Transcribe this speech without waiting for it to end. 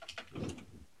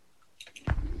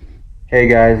Hey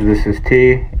guys, this is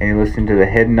T, and you listen to the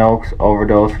Hidden Oaks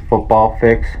Overdose Football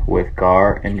Fix with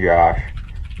Gar and Josh.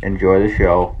 Enjoy the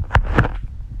show,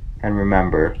 and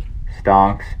remember,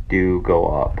 stonks do go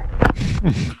up.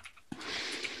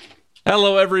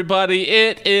 Hello, everybody.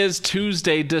 It is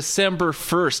Tuesday, December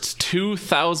 1st,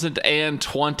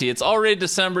 2020. It's already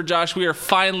December, Josh. We are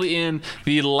finally in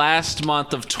the last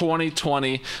month of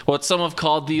 2020, what some have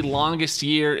called the longest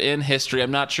year in history. I'm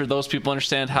not sure those people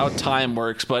understand how time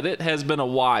works, but it has been a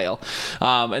while.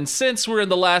 And since we're in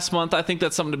the last month, I think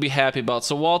that's something to be happy about.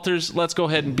 So, Walters, let's go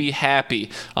ahead and be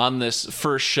happy on this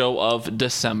first show of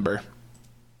December.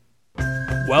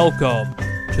 Welcome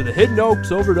to the Hidden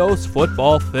Oaks Overdose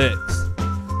Football Fix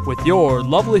with your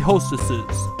lovely hostesses,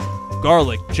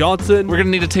 Garlic Johnson. We're going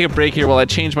to need to take a break here while I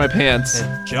change my pants.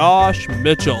 And Josh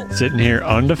Mitchell. Sitting here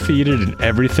undefeated in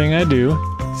everything I do,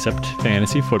 except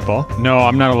fantasy football. No,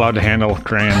 I'm not allowed to handle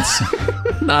crayons.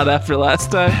 Not after last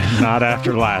time. Not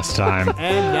after last time.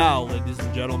 And now, ladies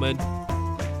and gentlemen,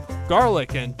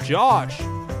 Garlic and Josh.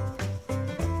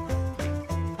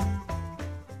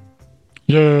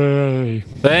 Yay.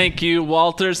 Thank you,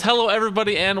 Walters. Hello,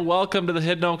 everybody, and welcome to the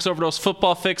Hidden Oaks Overdose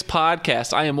Football Fix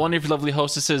podcast. I am one of your lovely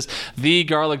hostesses, the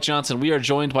Garlic Johnson. We are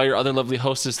joined by your other lovely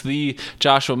hostess, the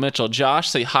Joshua Mitchell. Josh,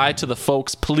 say hi to the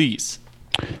folks, please.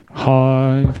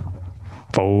 Hi,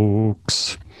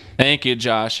 folks. Thank you,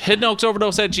 Josh.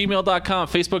 HiddenOaksOverdose@gmail.com,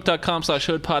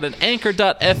 Facebook.com/HoodPod, and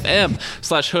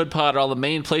Anchor.fm/HoodPod are all the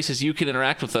main places you can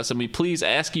interact with us, and we please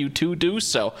ask you to do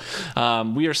so.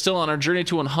 We are still on our journey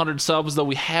to 100 subs, though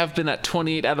we have been at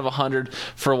 28 out of 100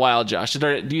 for a while, Josh.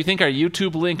 Do you think our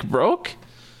YouTube link broke?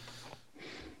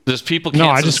 Does people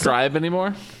can't subscribe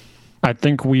anymore? I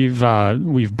think we've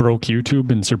broke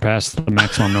YouTube and surpassed the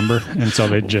maximum number, and so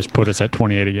they just put us at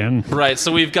 28 again. Right,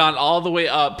 so we've gone all the way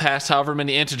up past however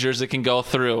many integers it can go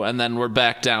through, and then we're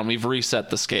back down. We've reset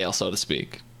the scale, so to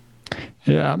speak.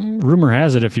 Yeah, rumor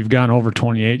has it if you've gone over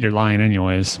 28, you're lying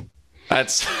anyways.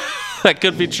 That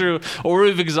could be true. Or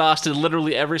we've exhausted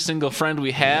literally every single friend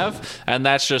we have, and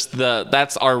that's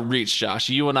our reach, Josh.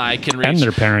 You and I can reach. And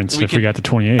their parents if we got to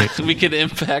 28. We could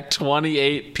impact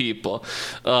 28 people.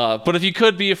 But if you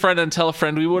could be a friend and tell a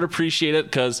friend, we would appreciate it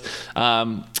because, Josh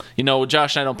and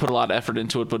I don't put a lot of effort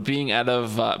into it, but being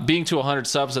to 100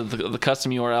 subs at the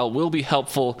custom URL will be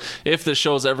helpful if the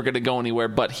show's ever going to go anywhere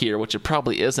but here, which it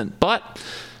probably isn't. But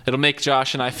it'll make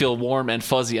Josh and I feel warm and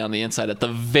fuzzy on the inside at the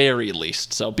very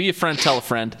least. So be a friend, tell a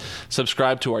friend.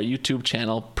 Subscribe to our YouTube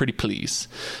channel, pretty please.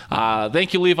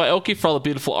 Thank you, Levi Oki, for all the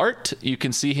beautiful art. You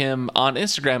can see him on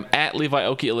Instagram at Levi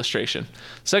Oki Illustration.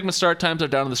 Segment start times are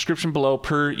down in the description below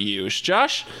per usual.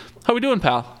 Josh, how we doing,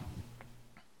 pal?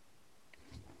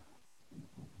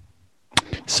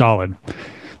 Solid.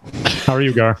 How are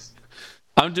you, Gar?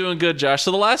 I'm doing good, Josh.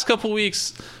 So the last couple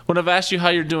weeks, when I've asked you how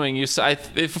you're doing, I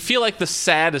feel like the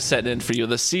sad is setting in for you,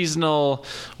 the seasonal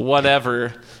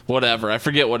whatever. I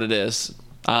forget what it is.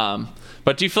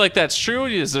 But do you feel like that's true?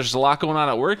 There's a lot going on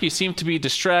at work? You seem to be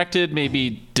distracted,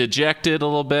 maybe dejected a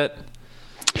little bit.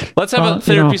 Let's have a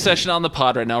therapy session on the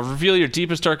pod right now. Reveal your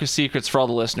deepest, darkest secrets for all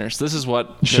the listeners. This is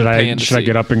what should I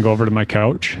get up and go over to my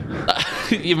couch?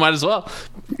 You might as well.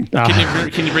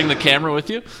 Can you bring the camera with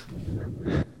you?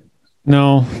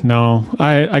 No.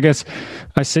 I guess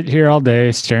I sit here all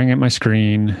day staring at my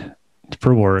screen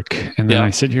for work, and then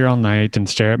I sit here all night and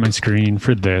stare at my screen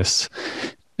for this.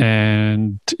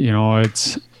 And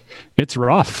it's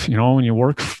rough, when you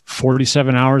work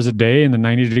 47 hours a day in the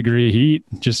 90-degree heat,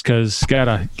 just because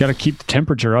gotta keep the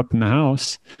temperature up in the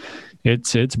house.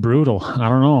 It's brutal. I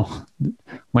don't know.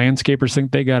 Landscapers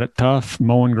think they got it tough,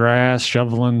 mowing grass,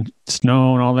 shoveling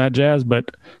snow, and all that jazz,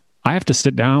 but I have to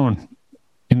sit down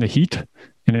in the heat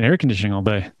in air conditioning all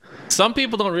day. Some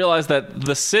people don't realize that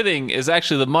the sitting is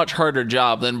actually the much harder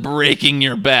job than breaking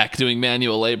your back doing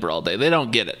manual labor all day. They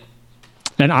don't get it.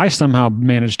 And I somehow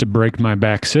managed to break my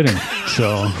back sitting.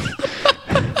 So,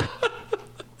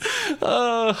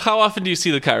 how often do you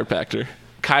see the chiropractor?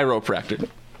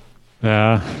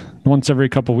 Once every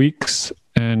couple weeks.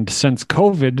 And since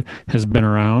COVID has been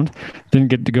around, didn't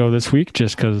get to go this week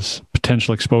just because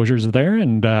potential exposures are there.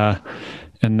 And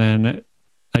then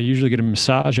I usually get a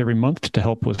massage every month to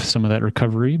help with some of that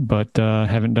recovery, but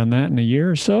haven't done that in a year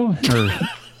or so, or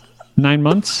 9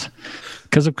 months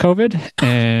because of COVID,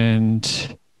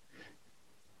 and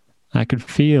I could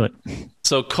feel it.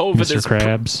 So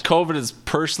COVID is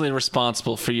personally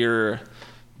responsible for your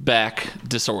back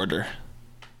disorder.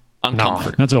 No,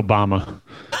 that's Obama.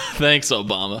 Thanks,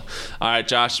 Obama. All right,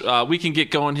 Josh, we can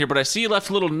get going here, but I see you left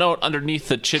a little note underneath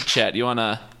the chit chat. You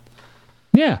wanna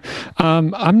Yeah.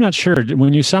 I'm not sure.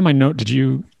 When you saw my note, did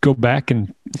you go back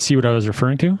and see what I was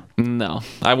referring to? No,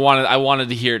 I wanted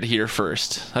to hear it here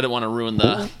first. I didn't want to ruin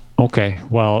the. Okay.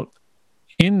 Well,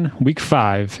 in week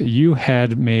 5, you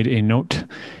had made a note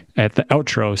at the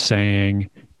outro saying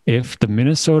if the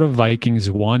Minnesota Vikings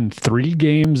won 3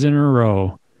 games in a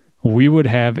row, we would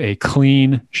have a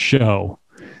clean show.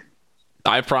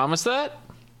 I promise that?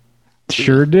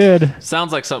 Sure did.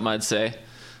 Sounds like something I'd say.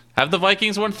 Have the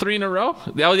Vikings won 3 in a row?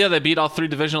 Oh, yeah, they beat all 3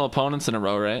 divisional opponents in a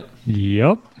row, right?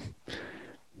 Yep.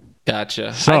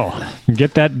 Gotcha. So,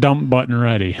 get that dump button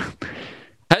ready.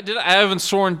 I haven't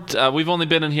sworn. We've only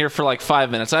been in here for like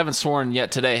 5 minutes. I haven't sworn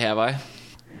yet today, have I?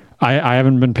 I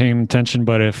haven't been paying attention,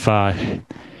 but if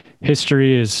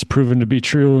history is proven to be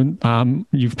true,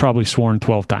 you've probably sworn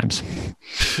 12 times.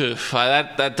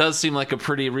 That does seem like a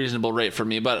pretty reasonable rate for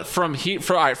me. But for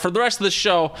the rest of the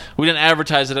show, we didn't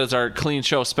advertise it as our clean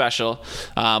show special.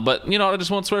 But I just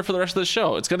won't swear for the rest of the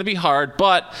show. It's going to be hard.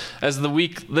 But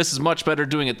this is much better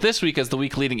doing it this week, as the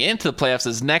week leading into the playoffs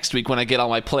is next week when I get all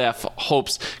my playoff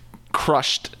hopes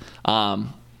crushed.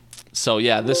 So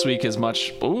yeah, this week is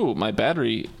much. Ooh, my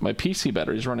PC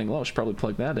battery is running low. I should probably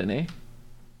plug that in, eh?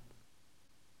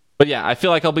 But yeah, I feel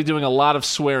like I'll be doing a lot of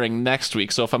swearing next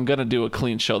week. So if I'm going to do a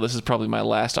clean show, this is probably my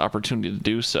last opportunity to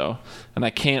do so. And I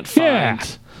can't find... Yeah.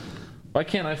 Why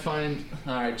can't I find...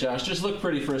 All right, Josh, just look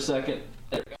pretty for a second.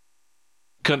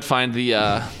 Couldn't find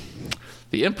the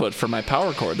input for my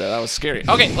power cord there. That was scary.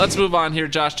 Okay, let's move on here,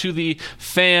 Josh, to the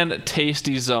fan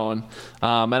tasty zone.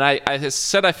 And I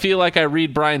said I feel like I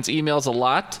read Brian's emails a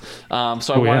lot.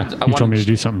 You told me to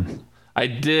do something. I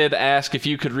did ask if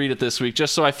you could read it this week,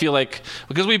 just so I feel like,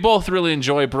 because we both really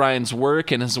enjoy Brian's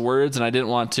work and his words, and I didn't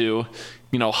want to,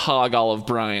 hog all of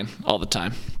Brian all the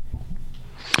time.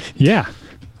 Yeah.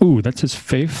 Ooh, that's his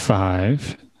fave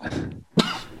 5.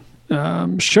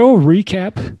 Show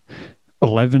recap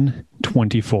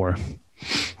 11/24.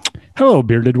 Hello,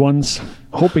 bearded ones.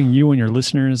 Hoping you and your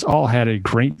listeners all had a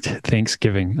great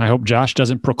Thanksgiving. I hope Josh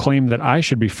doesn't proclaim that I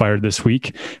should be fired this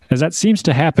week, as that seems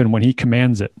to happen when he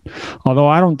commands it. Although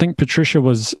I don't think Patricia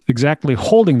was exactly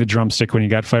holding the drumstick when he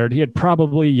got fired, he had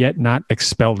probably not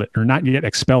yet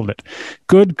expelled it.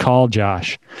 Good call,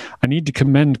 Josh. I need to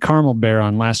commend Caramel Bear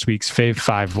on last week's Fave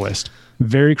 5 list.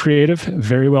 Very creative,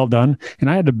 very well done, and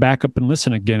I had to back up and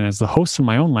listen again as the host of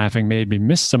my own laughing made me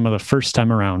miss some of the first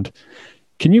time around.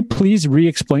 Can you please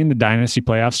re-explain the Dynasty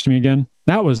playoffs to me again?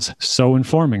 That was so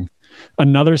informing.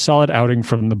 Another solid outing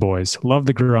from the boys. Love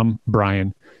the grum,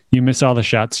 Brian. You miss all the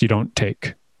shots you don't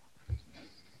take.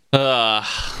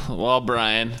 Well,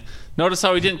 Brian, notice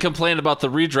how he didn't complain about the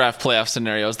redraft playoff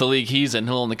scenarios, the league he's in.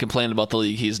 He'll only complain about the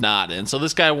league he's not in. So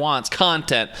this guy wants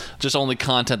content, just only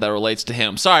content that relates to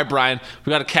him. Sorry, Brian. We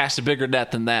got to cast a bigger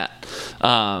net than that.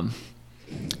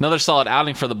 Another solid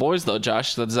outing for the boys, though,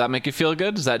 Josh. Does that make you feel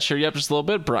good? Does that cheer you up just a little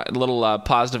bit? A little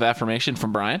positive affirmation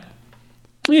from Brian?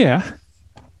 Yeah.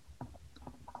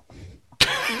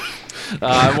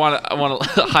 I want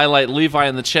to highlight Levi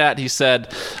in the chat. He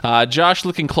said, Josh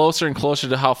looking closer and closer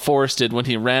to how Forrest did when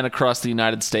he ran across the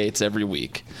United States every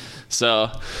week.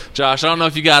 So, Josh, I don't know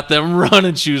if you got them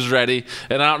running shoes ready,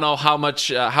 and I don't know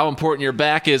how important your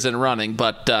back is in running,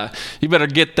 but you better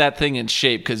get that thing in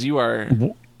shape because you are...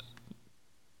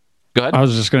 Go ahead. I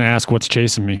was just going to ask what's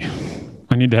chasing me.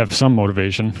 I need to have some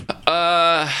motivation.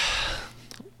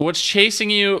 What's chasing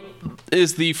you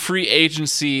is the free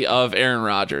agency of Aaron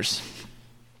Rodgers.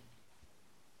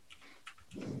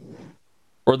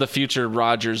 Or the future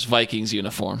Rodgers Vikings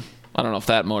uniform. I don't know if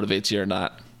that motivates you or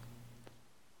not.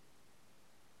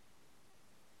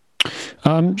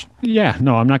 Yeah,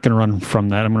 no, I'm not going to run from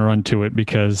that. I'm going to run to it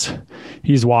because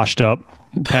he's washed up,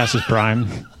 past his prime,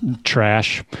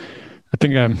 trash. I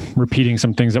think I'm repeating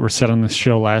some things that were said on this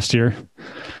show last year.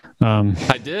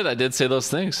 I did say those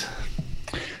things.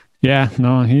 Yeah,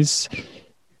 no, he's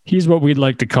what we'd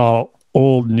like to call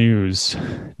old news.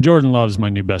 Jordan Love's my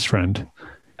new best friend.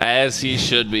 As he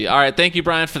should be. All right, thank you,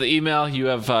 Brian, for the email. You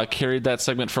have carried that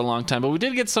segment for a long time, but we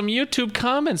did get some YouTube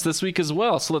comments this week as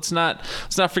well, so let's not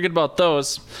forget about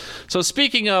those. So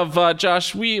speaking of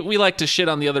Josh, we like to shit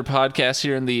on the other podcasts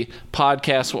here in the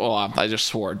podcast. Oh, I just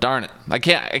swore. Darn it! I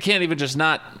can't even just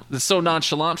not. It's so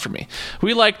nonchalant for me.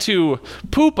 We like to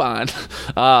poop on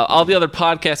all the other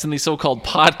podcasts in the so-called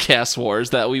podcast wars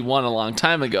that we won a long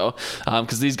time ago,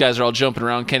 because these guys are all jumping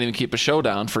around, can't even keep a show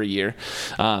down for a year.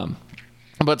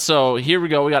 But so here we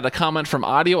go. We got a comment from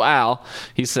Audio Al.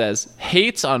 He says,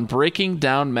 hates on breaking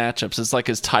down matchups. It's like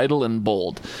his title in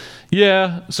bold.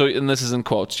 Yeah, so, and this is in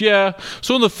quotes. Yeah,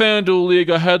 so in the FanDuel League,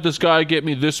 I had this guy get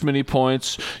me this many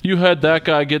points. You had that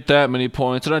guy get that many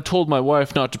points, and I told my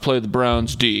wife not to play the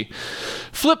Browns D.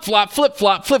 Flip-flop,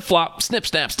 flip-flop, flip-flop,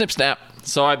 snip-snap, snip-snap.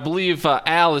 So I believe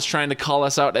Al is trying to call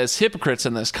us out as hypocrites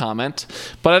in this comment,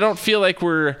 but I don't feel like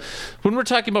when we're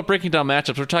talking about breaking down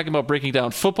matchups, we're talking about breaking down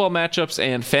football matchups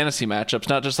and fantasy matchups,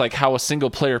 not just like how a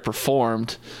single player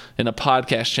performed in a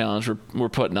podcast challenge we're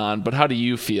putting on. But how do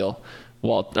you feel,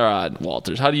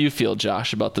 Walters? How do you feel,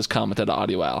 Josh, about this comment at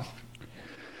Audio Al?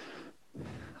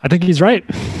 I think he's right.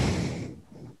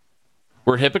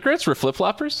 We're hypocrites? We're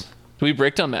flip-floppers? Do we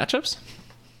break down matchups?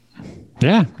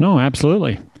 Yeah, no,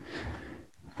 absolutely.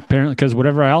 Apparently, because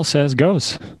whatever Al says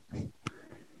goes.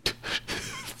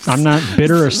 I'm not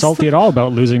bitter or salty at all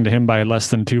about losing to him by less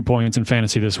than 2 points in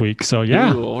fantasy this week. So,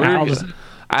 yeah. Ooh,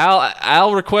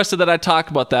 Al requested that I talk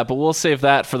about that, but we'll save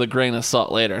that for the grain of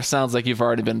salt later. Sounds like you've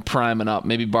already been priming up,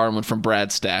 maybe borrowing one from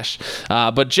Brad's stash.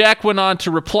 But Jack went on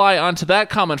to reply onto that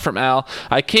comment from Al.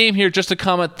 I came here just to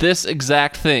comment this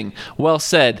exact thing. Well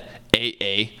said,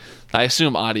 AA. I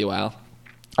assume Audio Al.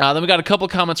 Then we got a couple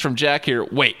comments from Jack here.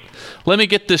 Wait, let me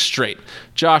get this straight.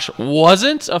 Josh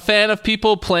wasn't a fan of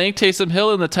people playing Taysom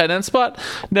Hill in the tight end spot?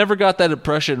 Never got that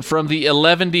impression from the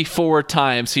 11-4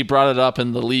 times he brought it up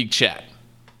in the league chat.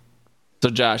 So,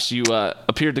 Josh, you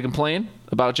appeared to complain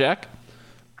about Jack?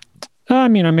 I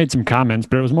mean, I made some comments,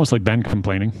 but it was mostly Ben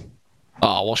complaining.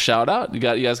 Oh, well, shout out. You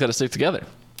guys got to stick together.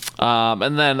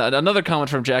 And then another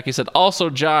comment from Jackie said, also,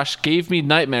 Josh gave me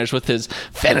nightmares with his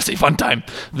fantasy fun time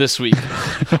this week.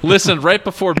 Listened right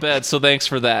before bed, so thanks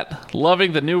for that.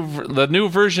 Loving the new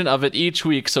version of it each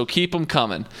week, so keep them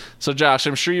coming. So, Josh,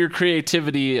 I'm sure your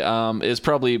creativity is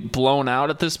probably blown out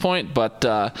at this point, but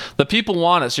the people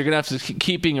want it, so you're going to have to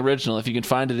keep being original if you can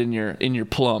find it in your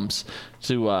plums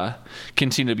to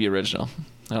continue to be original.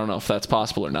 I don't know if that's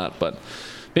possible or not, but...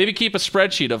 maybe keep a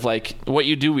spreadsheet of like what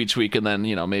you do each week and then,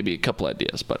 maybe a couple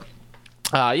ideas. But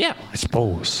yeah. I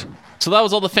suppose. So that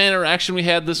was all the fan interaction we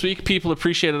had this week. People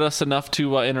appreciated us enough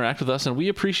to interact with us, and we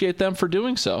appreciate them for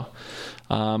doing so.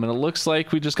 And it looks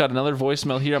like we just got another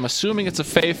voicemail here. I'm assuming it's a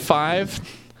Fave 5.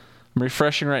 I'm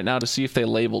refreshing right now to see if they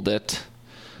labeled it,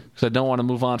 because I don't want to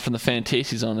move on from the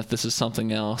Fantasy Zone if this is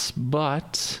something else.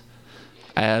 But...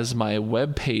 as my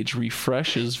webpage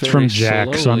refreshes very slowly... it's from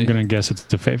Jack, so I'm going to guess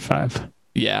it's a Fave 5.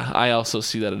 Yeah, I also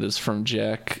see that it is from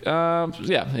Jack.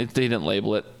 They didn't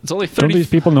label it. It's only 30. Don't these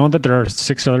people know that there are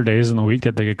 6 other days in the week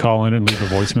that they could call in and leave a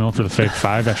voicemail for the Fave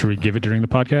 5 after we give it during the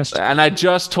podcast? And I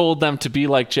just told them to be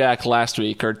like Jack last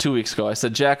week or 2 weeks ago. I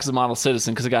said Jack is a model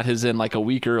citizen because I got his in like a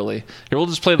week early. Here, we'll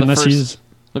just play the first...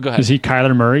 go ahead. Is he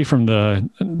Kyler Murray from the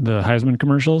Heisman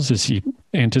commercials? Is he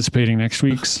anticipating next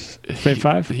week's Fave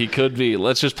 5? He could be.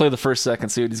 Let's just play the first second,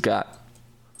 see what he's got.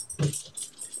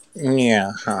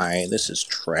 Yeah, hi, this is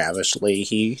Travis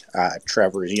Leahy,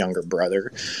 Trevor's younger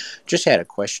brother. Just had a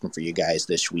question for you guys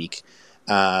this week.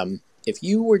 If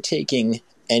you were taking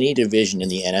any division in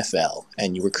the NFL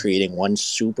and you were creating one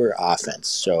super offense,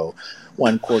 so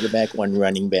one quarterback, one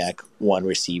running back, one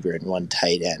receiver, and one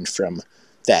tight end from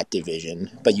that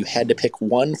division, but you had to pick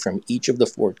one from each of the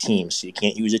 4 teams, so you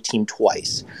can't use a team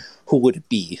twice, who would it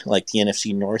be? Like the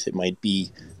NFC North, it might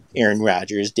be Aaron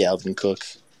Rodgers, Dalvin Cook,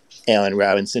 Allen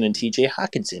Robinson, and TJ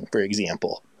Hawkinson, for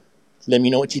example. Let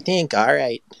me know what you think. All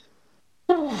right.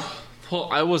 Well,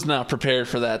 I was not prepared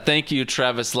for that. Thank you,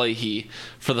 Travis Leahy,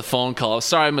 for the phone call.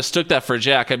 Sorry, I mistook that for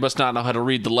Jack. I must not know how to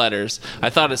read the letters. I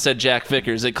thought it said Jack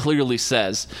Vickers. It clearly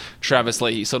says Travis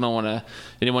Leahy, so I don't want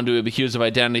anyone to be accused of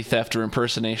identity theft or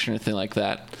impersonation or anything like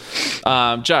that.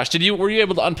 Josh, were you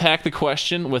able to unpack the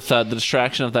question with the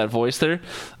distraction of that voice there?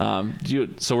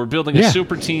 So we're building a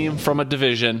super team from a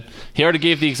division. He already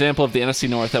gave the example of the NFC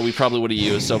North that we probably would have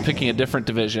used, so picking a different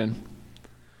division.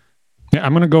 Yeah,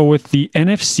 I'm going to go with the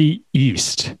NFC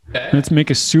East. Okay. Let's make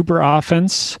a super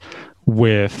offense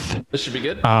with... this should be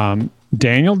good.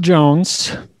 Daniel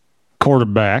Jones,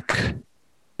 quarterback.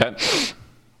 Okay.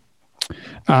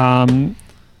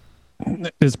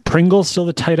 Is Pringle still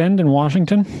the tight end in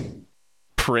Washington?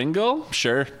 Pringle?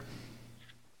 Sure.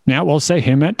 Yeah, we'll say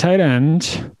him at tight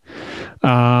end.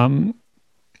 Running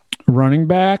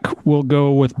back, we'll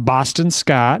go with Boston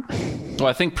Scott. Well,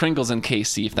 I think Pringle's in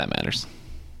KC, if that matters.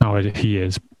 Oh, he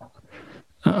is.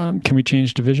 Can we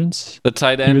change divisions? The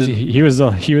tight end. He was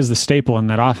the staple in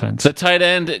that offense. The tight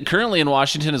end currently in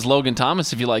Washington is Logan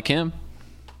Thomas, if you like him.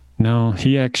 No,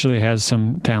 he actually has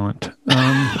some talent. No,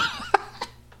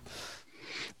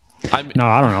 I don't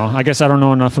know. I guess I don't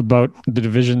know enough about the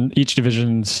division, each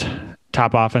division's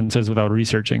top offenses without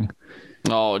researching.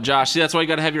 Oh, Josh, see, that's why you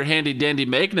got to have your handy dandy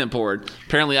magnet board.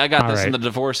 Apparently, I got this in the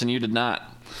divorce and you did not.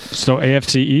 So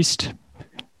AFC East.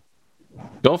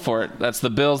 Go for it. That's the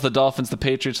Bills, the Dolphins, the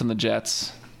Patriots, and the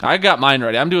Jets. I got mine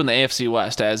ready. I'm doing the AFC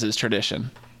West, as is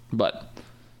tradition. But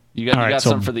you got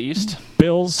something for the East?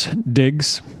 Bills,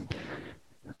 Diggs.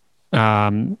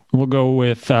 We'll go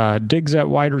with Diggs at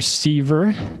wide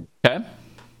receiver. Okay.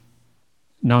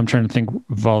 Now I'm trying to think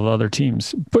of all the other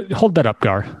teams. But hold that up,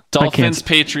 Gar. Dolphins,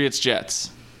 Patriots,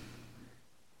 Jets.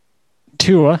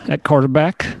 Tua at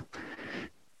quarterback.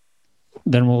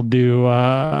 Then we'll do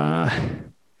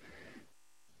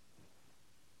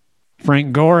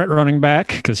Frank Gore at running back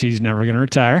because he's never going to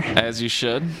retire. As you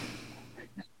should.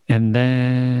 And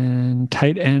then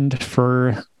tight end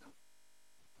for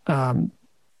the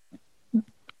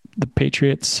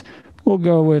Patriots. We'll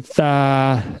go with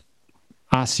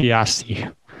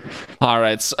Asiasi. All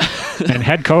right. And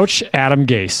head coach, Adam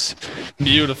Gase.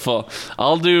 Beautiful.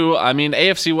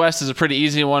 AFC West is a pretty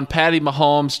easy one. Patty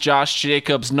Mahomes, Josh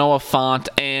Jacobs, Noah Fant,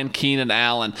 and Keenan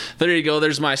Allen. There you go.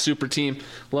 There's my super team.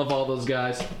 Love all those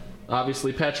guys.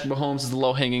 Obviously, Patrick Mahomes is the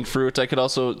low-hanging fruit. I could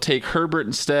also take Herbert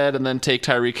instead and then take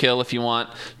Tyreek Hill if you want.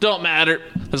 Don't matter.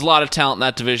 There's a lot of talent in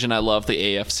that division. I love the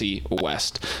AFC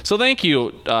West. So thank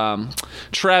you,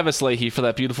 Travis Leahy, for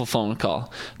that beautiful phone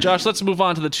call. Josh, let's move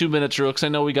on to the 2-minute drill because I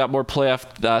know we got more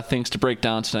playoff things to break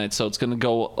down tonight, so it's going to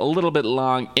go a little bit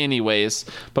long anyways.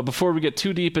 But before we get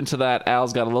too deep into that,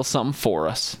 Al's got a little something for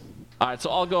us. All right,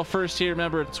 so I'll go first here.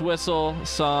 Remember, it's whistle,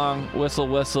 song, whistle,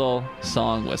 whistle,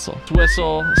 song, whistle. It's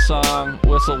whistle, song,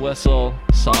 whistle, whistle,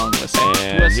 song, whistle.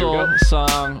 And whistle,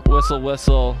 song, whistle,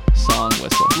 whistle, song,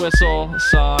 whistle. Whistle,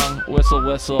 song, whistle,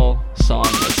 whistle, song,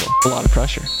 whistle. A lot of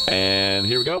pressure. And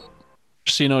here we go.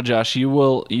 Just so you know, Josh, you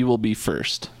will be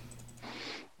first.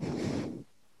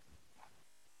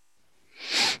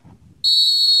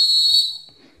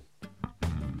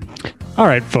 All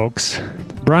right, folks.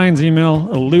 Brian's email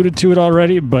alluded to it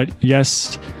already, but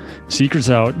yes, secret's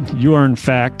out. You are, in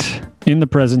fact, in the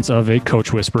presence of a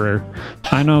coach whisperer.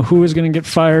 I know who is going to get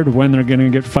fired, when they're going to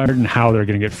get fired, and how they're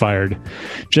going to get fired.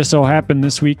 Just so happened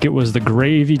this week it was the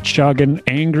gravy-chugging,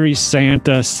 angry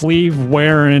Santa,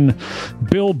 sleeve-wearing,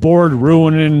 billboard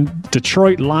ruining,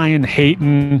 Detroit Lion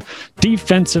hating,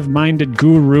 defensive-minded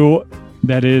guru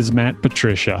that is Matt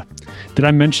Patricia. Did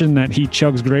I mention that he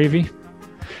chugs gravy?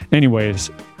 Anyways,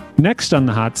 next on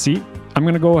the hot seat, I'm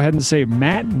going to go ahead and say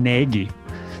Matt Nagy.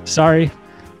 Sorry,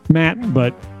 Matt,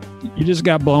 but you just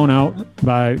got blown out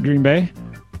by Green Bay,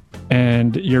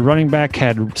 and your running back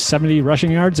had 70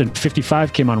 rushing yards and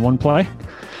 55 came on one play.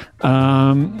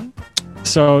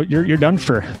 So you're done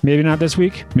for. Maybe not this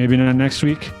week, maybe not next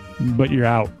week, but you're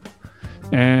out.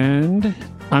 And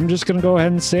I'm just going to go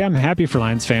ahead and say I'm happy for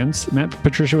Lions fans. Matt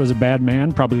Patricia was a bad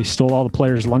man, probably stole all the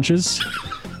players' lunches.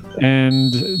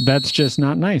 And that's just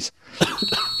not nice.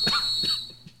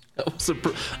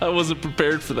 I wasn't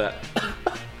prepared for that.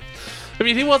 I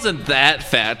mean, he wasn't that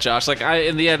fat, Josh. Like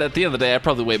at the end of the day, I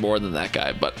probably weigh more than that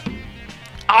guy. But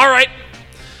all right,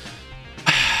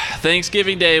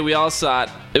 Thanksgiving Day, we all saw it.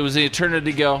 It was an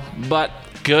eternity ago. But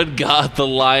good God, the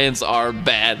Lions are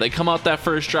bad. They come out that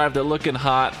first drive, they're looking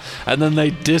hot, and then they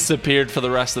disappeared for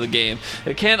the rest of the game.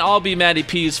 It can't all be Matty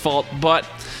P's fault, but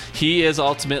he is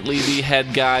ultimately the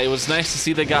head guy. It was nice to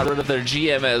see they got rid of their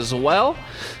GM as well,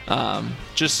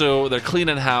 just so they're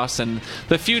cleaning house. And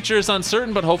the future is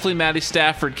uncertain, but hopefully Matty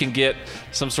Stafford can get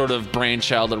some sort of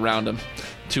brainchild around him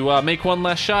to make one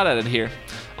last shot at it here.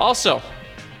 Also,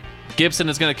 Gibson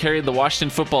is going to carry the Washington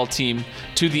football team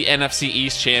to the NFC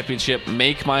East Championship.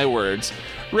 Make my words.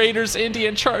 Raiders, Indy,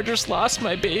 and Chargers lost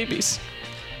my babies.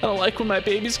 I don't like when my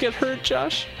babies get hurt,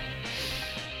 Josh.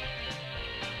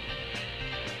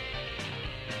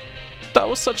 That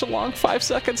was such a long 5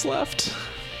 seconds left.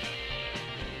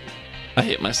 I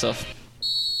hate myself.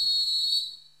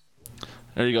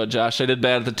 There you go, Josh. I did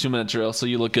bad at the 2-minute drill, so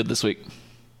you look good this week.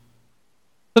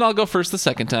 Then I'll go first the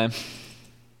second time.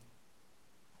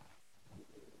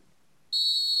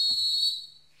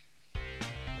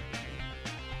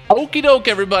 Okie doke,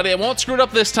 everybody. I won't screw it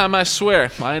up this time, I swear.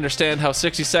 I understand how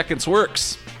 60 seconds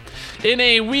works. In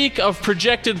a week of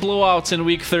projected blowouts in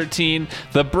Week 13,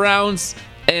 the Browns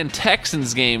and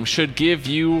Texans game should give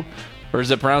you, or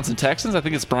is it Browns and Texans? I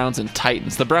think it's Browns and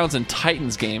Titans. The Browns and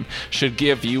Titans game should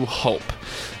give you hope.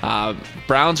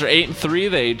 Browns are 8-3.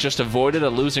 They just avoided a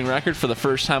losing record for the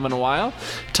first time in a while.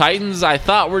 Titans, I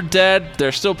thought were dead.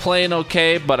 They're still playing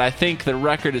okay, but I think the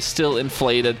record is still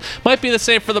inflated. Might be the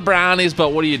same for the Brownies, but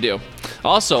what do you do?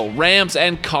 Also, Rams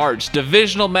and Cards,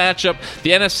 divisional matchup.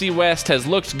 The NFC West has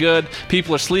looked good.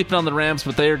 People are sleeping on the Rams,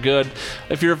 but they are good.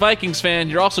 If you're a Vikings fan,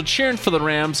 you're also cheering for the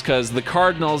Rams because the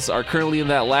Cardinals are currently in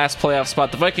that last playoff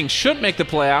spot. The Vikings should make the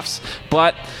playoffs,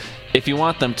 but if you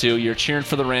want them to. You're cheering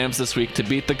for the Rams this week to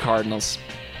beat the Cardinals.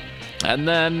 And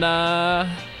then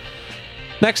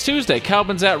next Tuesday,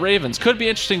 Cowboys at Ravens. Could be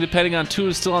interesting depending on who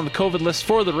is still on the COVID list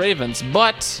for the Ravens,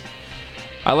 but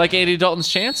I like Andy Dalton's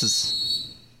chances.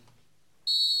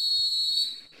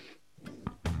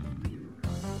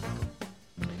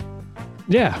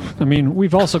 Yeah, I mean,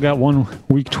 we've also got one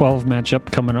Week 12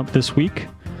 matchup coming up this week.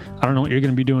 I don't know what you're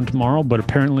going to be doing tomorrow, but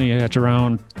apparently at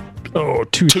around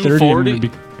 2:30,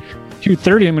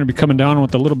 2:30, I'm going to be coming down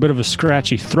with a little bit of a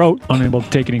scratchy throat, unable to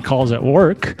take any calls at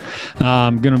work.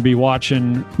 I'm going to be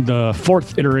watching the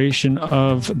fourth iteration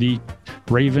of the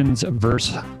Ravens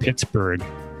versus Pittsburgh.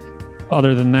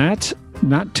 Other than that,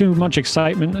 not too much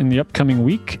excitement in the upcoming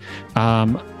week.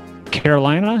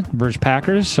 Carolina versus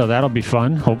Packers, so that'll be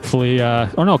fun. Hopefully,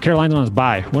 Carolina's on his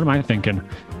bye. What am I thinking?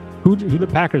 Who the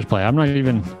Packers play?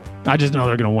 I just know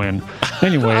they're going to win.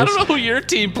 Anyways. I don't know who your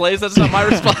team plays. That's not my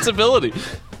responsibility.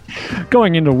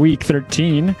 Going into week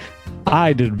 13,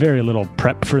 I did very little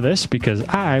prep for this because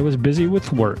I was busy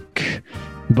with work.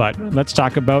 But let's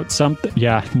talk about something.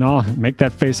 Yeah, no, make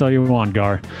that face all you want,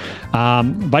 Gar.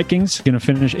 Vikings going to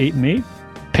finish 8-8.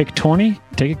 Pick 20.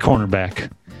 Take a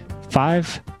cornerback.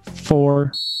 5,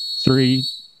 4, 3,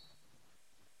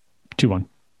 2, 1.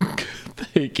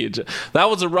 Thank you. That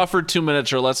was a rougher 2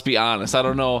 minutes, or let's be honest. I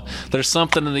don't know. There's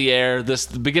something in the air.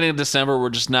 The beginning of December, we're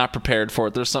just not prepared for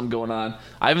it. There's something going on.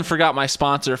 I even forgot my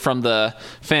sponsor from the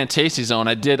Fantasy Zone.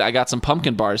 I got some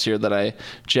pumpkin bars here that I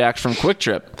jacked from Quick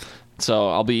Trip. So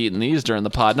I'll be eating these during the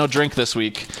pod. No drink this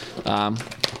week,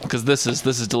 because this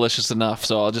is delicious enough.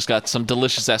 So I just got some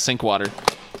delicious sink water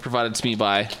provided to me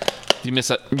by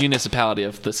the municipality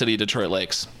of the city of Detroit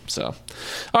Lakes. So,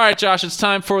 all right, Josh, it's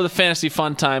time for the fantasy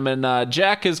fun time, and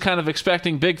Jack is kind of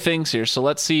expecting big things here. So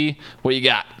let's see what you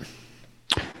got.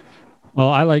 Well,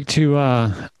 I like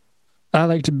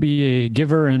to be a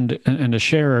giver and a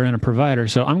sharer and a provider.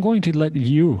 So I'm going to let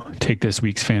you take this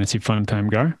week's fantasy fun time,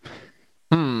 Gar.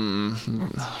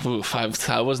 Oof,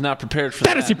 I was not prepared for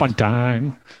fantasy fun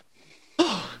time.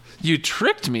 You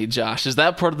tricked me, Josh. Is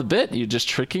that part of the bit? You just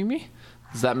tricking me?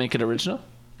 Does that make it original?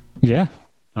 Yeah.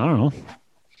 I don't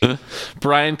know.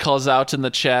 Brian calls out in the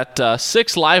chat,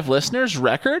 6 live listeners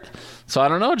record. So I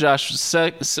don't know, Josh.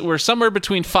 We're somewhere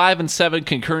between 5 and 7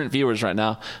 concurrent viewers right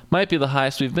now. Might be the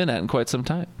highest we've been at in quite some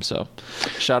time. So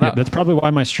shout out. That's probably why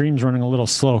my stream's running a little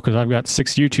slow, because I've got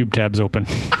 6 YouTube tabs open.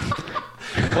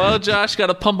 Well, Josh, got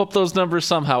to pump up those numbers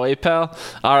somehow, eh, pal?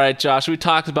 All right, Josh, we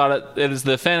talked about it. It is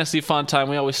the fantasy fun time.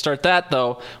 We always start that,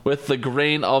 though, with the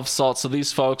grain of salt, so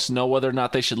these folks know whether or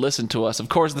not they should listen to us. Of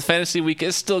course, the fantasy week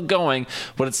is still going,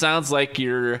 but it sounds like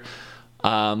your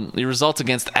results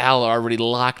against Al are already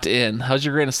locked in. How's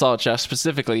your grain of salt, Josh?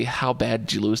 Specifically, how bad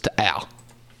did you lose to Al?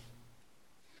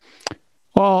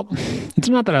 Well, it's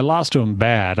not that I lost to him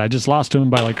bad. I just lost to him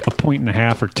by like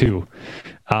 1.5 or 2.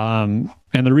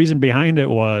 And the reason behind it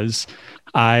was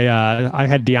I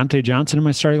had Deontay Johnson in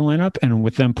my starting lineup, and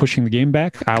with them pushing the game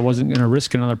back, I wasn't going to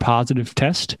risk another positive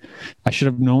test. I should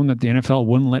have known that the NFL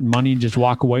wouldn't let money just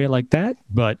walk away like that.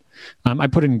 But I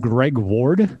put in Greg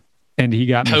Ward, and he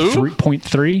got me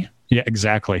 3.3. Yeah,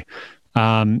 exactly.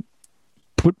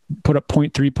 Put up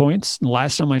 0.3 points. The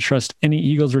last time I trust any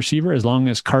Eagles receiver, as long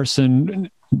as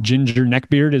Carson Ginger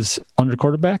Neckbeard is under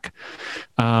quarterback.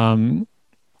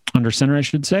 Under center, I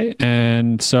should say.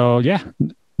 And so, yeah,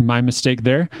 my mistake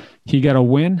there. He got a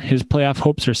win. His playoff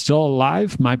hopes are still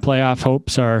alive. My playoff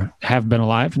hopes have been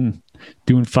alive and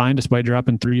doing fine despite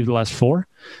dropping 3 of the last 4.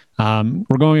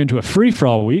 We're going into a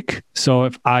free-for-all week. So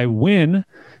if I win,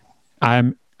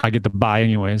 I get the bye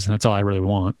anyways. And that's all I really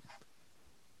want.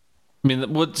 I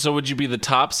mean, so would you be the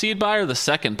top seed bye or the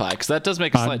second bye? Because that does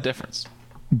make a slight difference.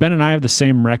 Ben and I have the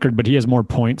same record, but he has more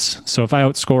points. So if I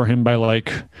outscore him by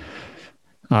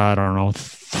I don't know,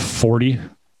 40,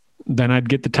 then I'd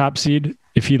get the top seed.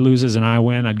 If he loses and I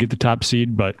win, I'd get the top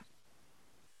seed, but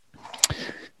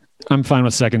I'm fine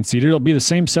with second seed. It'll be the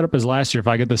same setup as last year if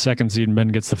I get the second seed and Ben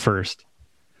gets the first.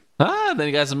 Then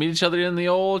you guys will meet each other in the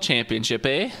old championship,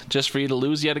 eh? Just for you to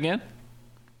lose yet again?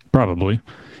 Probably.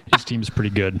 His team's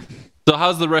pretty good. So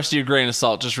how's the rest of your grain of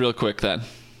salt? Just real quick then.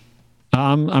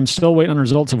 I'm still waiting on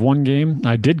results of one game.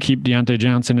 I did keep Deontay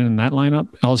Johnson in that lineup.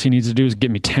 All he needs to do is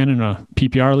get me 10 in a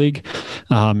PPR league,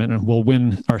 and we'll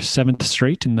win our 7th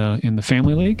straight in the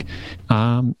family league.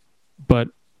 But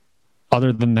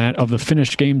other than that, of the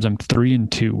finished games, I'm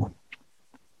 3-2.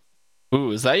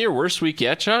 Ooh, is that your worst week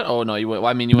yet, Chad? Oh no, you went.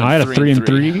 Well, I mean, I had a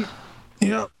 3-3.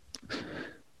 Yeah.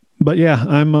 But yeah,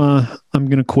 I'm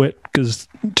gonna quit because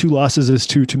 2 losses is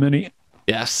too many.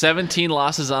 Yeah, 17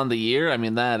 losses on the year. I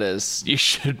mean, you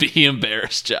should be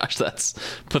embarrassed, Josh. That's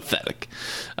pathetic.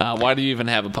 Why do you even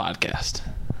have a podcast?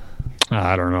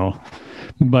 I don't know.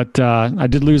 But I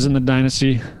did lose in the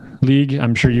Dynasty League.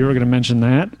 I'm sure you were going to mention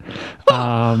that.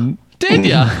 Did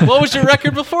ya? What was your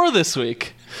record before this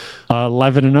week?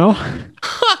 11-0.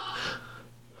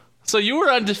 So you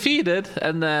were undefeated,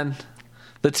 and then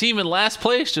the team in last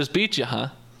place just beat you, huh?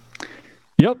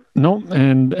 Yep. No,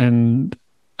 and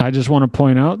I just want to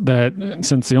point out that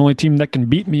since the only team that can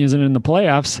beat me isn't in the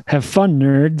playoffs, have fun,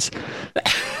 nerds.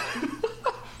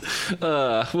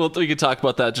 Well, we could talk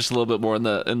about that just a little bit more in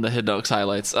the Hidden Oaks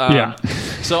highlights. Yeah.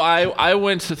 So I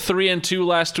went 3-2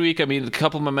 last week. I mean, a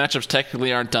couple of my matchups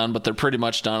technically aren't done, but they're pretty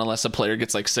much done unless a player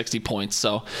gets like 60 points.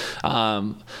 So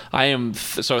I am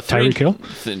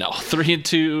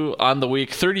 3-2 on the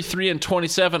week,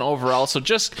 33-27 overall. So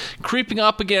just creeping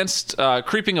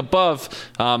above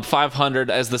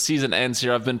 500 as the season ends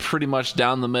here. I've been pretty much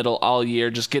down the middle all year,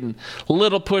 just getting a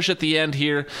little push at the end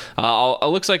here. It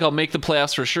looks like I'll make the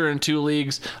playoffs for sure in 2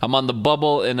 leagues. I'm on the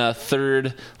bubble in a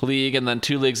 3rd league, and then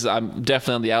 2 leagues I'm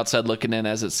definitely on the outside looking in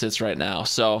as it sits right now.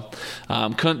 So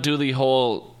couldn't do the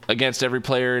whole against every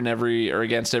player or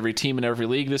against every team in every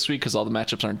league this week because all the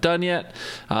matchups aren't done yet.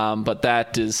 But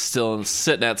that is still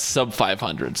sitting at sub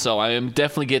 500. So I am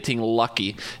definitely getting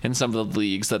lucky in some of the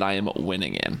leagues that I am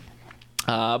winning in.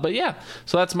 But yeah,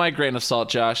 so that's my grain of salt,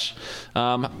 Josh.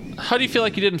 How do you feel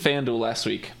like you did in FanDuel last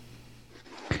week?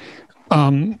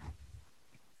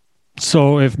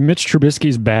 So if Mitch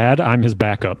Trubisky's bad, I'm his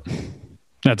backup.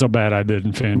 That's how bad I did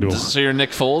in FanDuel. So you're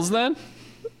Nick Foles then?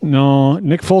 No,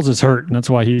 Nick Foles is hurt, and that's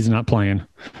why he's not playing.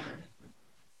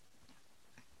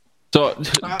 So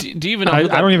do you even know?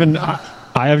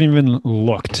 I haven't even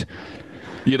looked.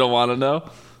 You don't want to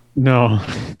know? No.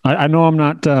 I know I'm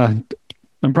not, I'm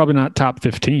probably not top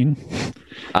 15.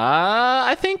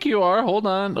 I think you are. Hold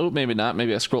on. Oh, maybe not.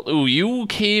 Maybe I scrolled. Oh, you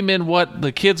came in what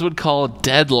the kids would call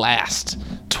dead last,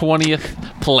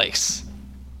 20th place.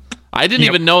 I didn't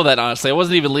even know that, honestly. I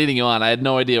wasn't even leading you on. I had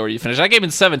no idea where you finished. I came in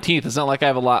 17th. It's not like I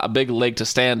have a big leg to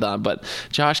stand on, but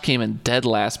Josh came in dead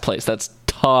last place. That's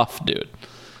tough, dude.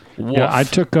 Woof. Yeah, I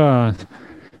took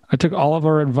all of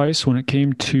our advice when it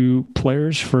came to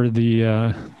players for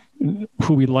the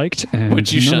who we liked, and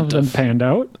which you none shouldn't of them have. panned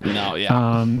out. No,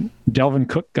 yeah. Delvin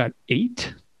Cook got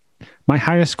 8. My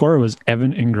highest score was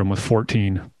Evan Ingram with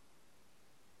 14.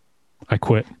 I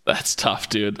quit. That's tough,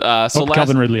 dude.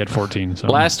 Calvin Ridley had 14. So.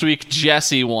 Last week,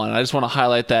 Jesse won. I just want to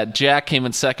highlight that. Jack came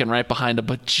in second right behind him,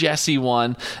 but Jesse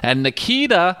won. And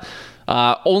Nikita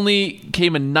only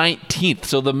came in 19th.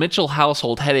 So the Mitchell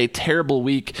household had a terrible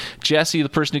week. Jesse, the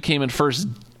person who came in first,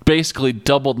 basically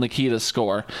doubled Nikita's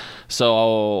score.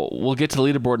 So we'll get to the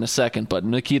leaderboard in a second, but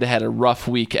Nikita had a rough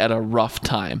week at a rough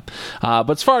time.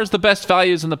 But as far as the best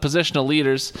values in the positional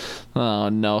leaders, oh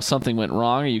no, something went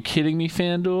wrong. Are you kidding me,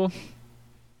 FanDuel?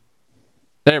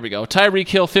 There we go. Tyreek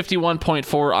Hill,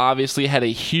 51.4, obviously had a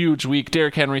huge week.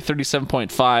 Derrick Henry,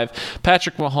 37.5.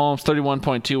 Patrick Mahomes,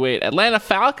 31.28. Atlanta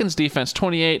Falcons defense,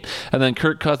 28. And then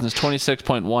Kirk Cousins,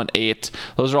 26.18.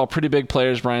 Those are all pretty big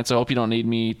players, Brian, so I hope you don't need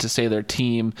me to say their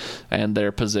team and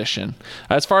their position.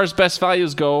 As far as best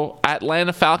values go,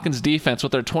 Atlanta Falcons defense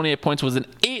with their 28 points was an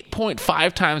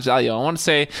 8.5 times value. I want to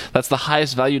say that's the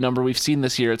highest value number we've seen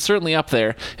this year. It's certainly up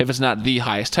there if it's not the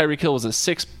highest. Tyreek Hill was a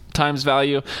 6 times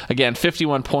value. Again,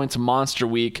 51 points, monster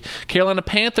week. Carolina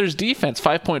Panthers defense,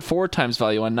 5.4 times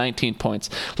value on 19 points.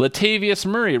 Latavius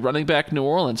Murray, running back New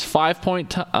Orleans, 5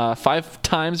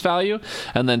 times value.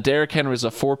 And then Derrick Henry is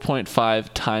a 4.5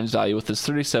 times value with his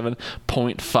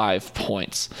 37.5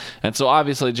 points. And so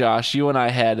obviously, Josh, you and I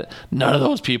had none of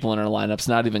those people in our lineups,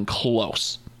 not even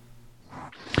close.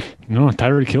 No,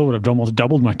 Tyreek Hill would have almost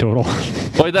doubled my total.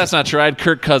 Boy, that's not true. I had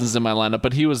Kirk Cousins in my lineup,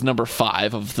 but he was number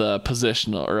 5 of the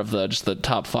positional or of the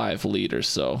top 5 leaders.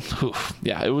 So,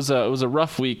 yeah, it was a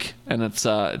rough week, and it's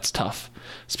tough.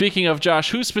 Speaking of,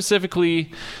 Josh, who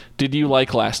specifically did you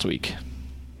like last week?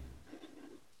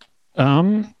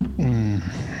 Scrolling.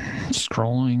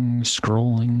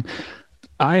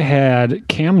 I had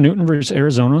Cam Newton versus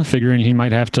Arizona, figuring he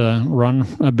might have to run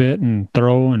a bit and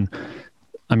throw, and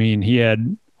I mean, he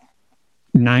had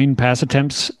 9 pass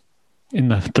attempts in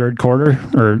the third quarter,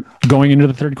 or going into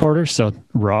the third quarter, so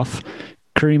rough.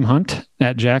 Kareem Hunt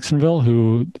at Jacksonville,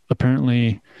 who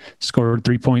apparently scored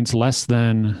 3 points less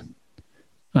than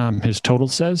his total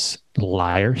says.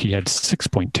 Liar. He had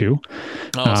 6.2.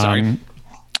 Oh, sorry.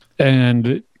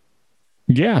 And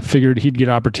yeah, figured he'd get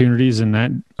opportunities in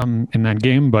that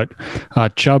game, but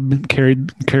Chubb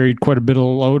carried quite a bit of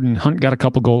load, and Hunt got a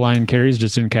couple goal line carries,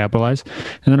 just didn't capitalize.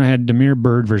 And then I had Damiere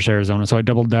Byrd versus Arizona, so I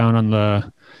doubled down on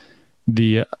the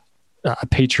the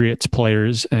Patriots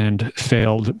players and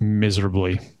failed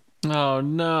miserably. Oh,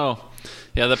 no.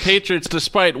 Yeah, the Patriots,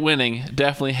 despite winning,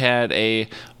 definitely had a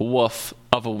woof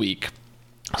of a week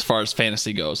as far as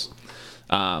fantasy goes.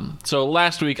 So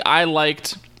last week, I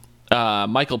liked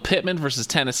Michael Pittman versus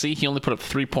Tennessee. He only put up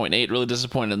 3.8. Really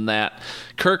disappointed in that.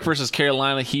 Kirk versus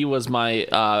Carolina. He was my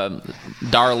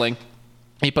darling.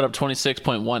 He put up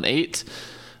 26.18.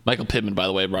 Michael Pittman, by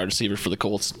the way, wide receiver for the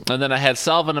Colts. And then I had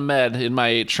Salvon Ahmed in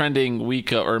my trending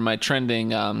week, or my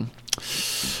trending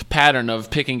pattern of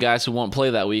picking guys who won't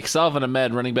play that week. Salvon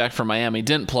Ahmed, running back for Miami,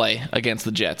 didn't play against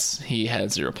the Jets. He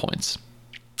had 0 points.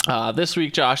 This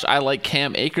week, Josh, I like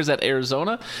Cam Akers at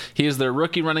Arizona. He is their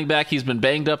rookie running back. He's been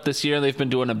banged up this year. They've been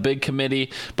doing a big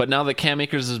committee. But now that Cam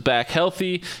Akers is back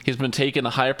healthy, he's been taking a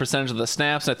higher percentage of the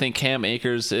snaps. I think Cam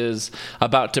Akers is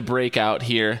about to break out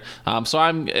here. So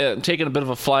I'm taking a bit of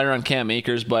a flyer on Cam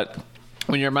Akers, but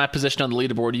when you're in my position on the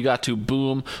leaderboard, you got to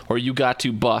boom or you got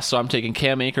to bust. So I'm taking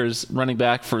Cam Akers, running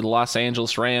back for the Los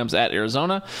Angeles Rams at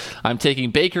Arizona. I'm taking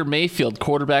Baker Mayfield,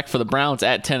 quarterback for the Browns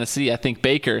at Tennessee. I think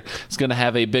Baker is going to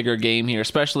have a bigger game here,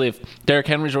 especially if Derrick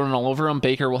Henry's running all over him.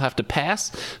 Baker will have to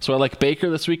pass. So I like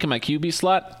Baker this week in my QB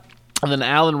slot. And then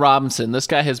Allen Robinson. This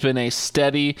guy has been a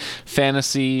steady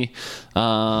fantasy,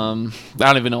 I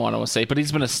don't even know what I want to say, but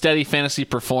he's been a steady fantasy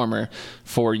performer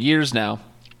for years now.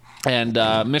 And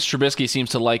Mitch Trubisky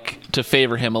seems to like to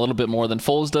favor him a little bit more than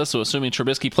Foles does. So assuming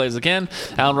Trubisky plays again,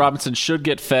 Allen Robinson should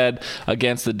get fed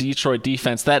against the Detroit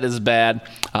defense. That is bad.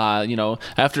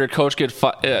 After a coach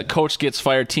gets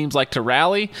fired, teams like to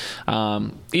rally.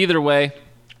 Either way,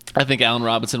 I think Allen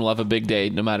Robinson will have a big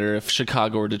day no matter if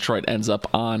Chicago or Detroit ends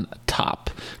up on top.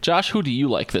 Josh, who do you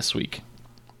like this week?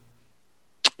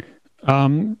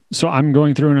 So I'm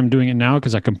going through and I'm doing it now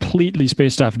because I completely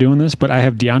spaced off doing this, but I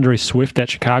have DeAndre Swift at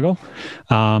Chicago.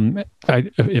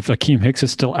 If Akeem Hicks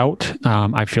is still out,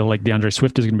 I feel like DeAndre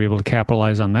Swift is going to be able to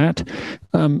capitalize on that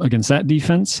against that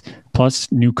defense.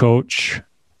 Plus, new coach,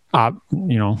 or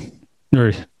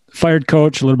fired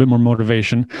coach, a little bit more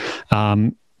motivation.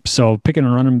 So picking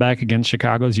a running back against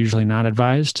Chicago is usually not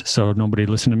advised, so nobody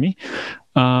listen to me.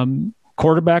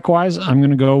 Quarterback-wise, I'm going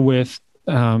to go with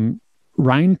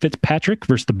Ryan Fitzpatrick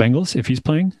versus the Bengals if he's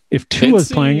playing. If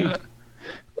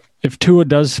Tua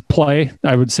does play,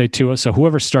 I would say Tua. So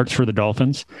whoever starts for the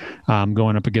Dolphins,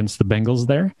 going up against the Bengals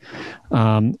there.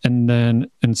 I'm going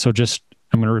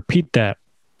to repeat that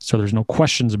so there's no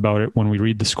questions about it when we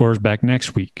read the scores back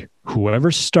next week. Whoever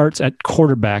starts at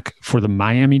quarterback for the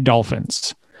Miami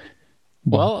Dolphins,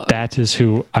 well, that is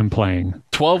who I'm playing.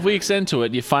 12 weeks into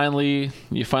it, you finally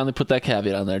put that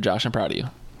caveat on there, Josh. I'm proud of you.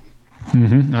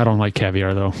 Mm-hmm. I don't like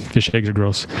caviar though. Fish eggs are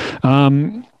gross.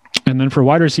 And then for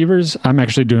wide receivers, I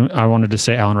wanted to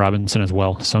say Allen Robinson as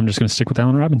well. So I'm just going to stick with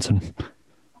Allen Robinson.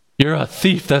 You're a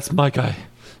thief. That's my guy.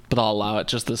 But I'll allow it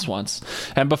just this once.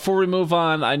 And before we move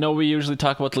on, I know we usually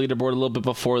talk about the leaderboard a little bit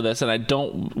before this, and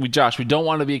we don't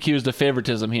want to be accused of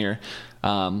favoritism here,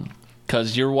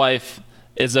 because your wife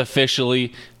is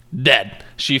officially dead.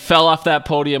 She fell off that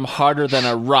podium harder than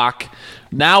a rock.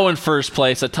 Now in first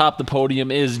place atop the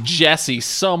podium is Jesse,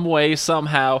 some way,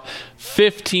 somehow,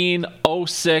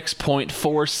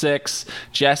 1506.46.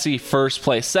 Jesse, first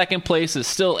place. Second place is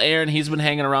still Aaron. He's been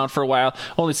hanging around for a while.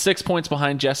 Only 6 points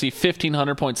behind Jesse,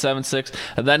 1500.76.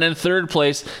 And then in third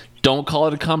place, don't call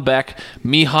it a comeback,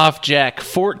 Mehoff Jack,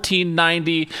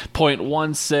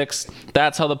 1490.16.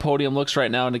 That's how the podium looks right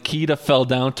now. Nikita fell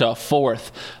down to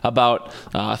fourth, about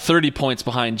 30 points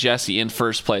behind Jesse in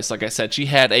first place. Like I said, she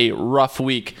had a rough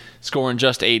week, scoring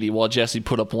just 80, while Jesse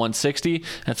put up 160.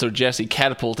 And so Jesse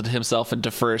catapulted himself into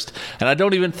first. And I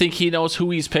don't even think he knows who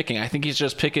he's picking. I think he's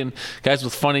just picking guys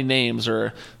with funny names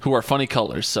or who are funny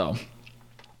colors. So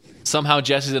somehow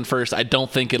Jesse's in first. I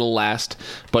don't think it'll last,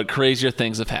 but crazier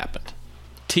things have happened.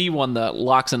 T won the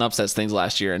locks and upsets things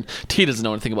last year, and T doesn't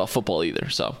know anything about football either,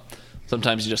 so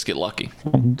sometimes you just get lucky.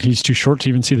 He's too short to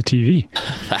even see the TV.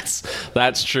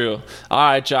 That's true. All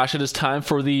right, Josh, it is time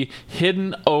for the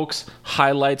Hidden Oaks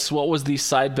highlights. What was the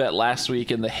side bet last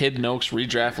week in the Hidden Oaks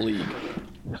Redraft League?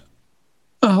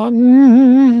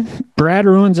 Brad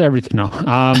ruins everything. No.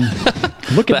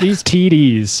 Look at these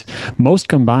TDs. Most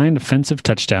combined offensive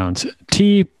touchdowns.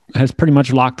 T has pretty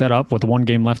much locked that up with one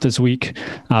game left this week.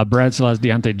 Brad still has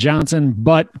Deontay Johnson,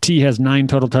 but T has 9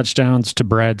 total touchdowns to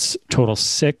Brad's total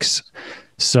 6.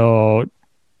 So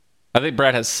I think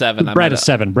Brad has 7. Brad has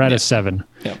 7. Brad has 7.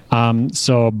 Yep.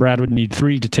 So Brad would need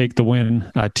 3 to take the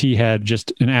win. T had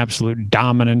just an absolute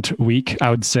dominant week. I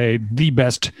would say the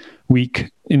best week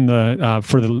in the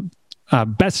for the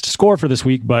best score for this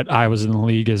week, but I was in the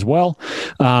league as well.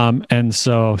 And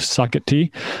so suck it,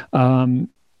 T.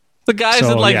 The guy's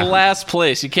in last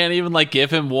place. You can't even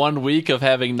give him 1 week of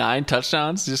having 9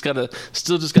 touchdowns. You just gotta.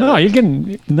 No, you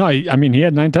can. No, I mean he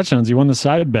had 9 touchdowns. He won the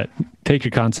side bet. Take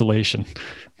your consolation.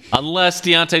 Unless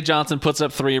Deontay Johnson puts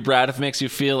up 3, Brad, if it makes you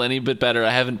feel any bit better, I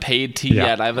haven't paid T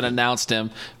yet. I haven't announced him.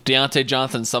 Deontay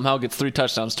Johnson somehow gets 3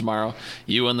 touchdowns tomorrow.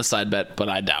 You win the side bet, but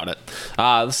I doubt it.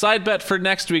 The side bet for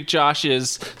next week, Josh,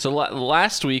 is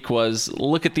last week was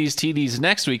look at these TDs.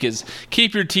 Next week is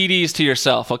keep your TDs to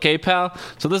yourself, okay, pal?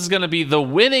 So this is going to be the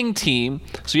winning team.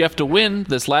 So you have to win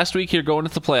this last week here going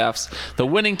into the playoffs. The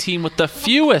winning team with the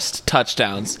fewest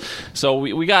touchdowns. So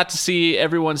we got to see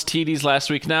everyone's TDs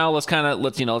last week. Now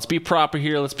let's be proper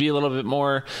here. Let's be a little bit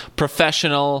more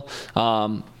professional.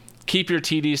 Keep your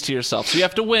TDs to yourself. So you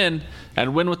have to win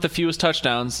and win with the fewest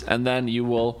touchdowns, and then you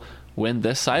will win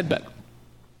this side bet.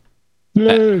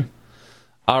 Yay.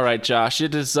 All right, Josh.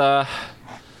 It is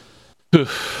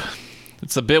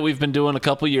it's a bit we've been doing a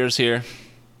couple years here.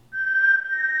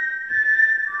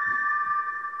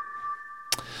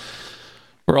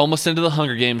 We're almost into the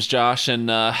Hunger Games, Josh, and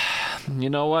you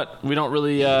know what? We don't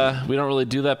really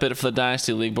do that bit for the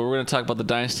Dynasty League, but we're going to talk about the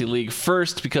Dynasty League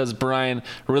first because Brian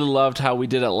really loved how we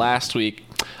did it last week.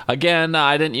 Again,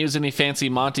 I didn't use any fancy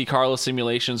Monte Carlo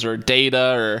simulations or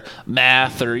data or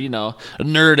math or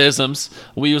nerdisms.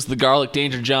 We used the Garlic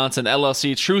Danger Johnson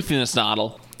LLC Truthiness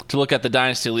Model to look at the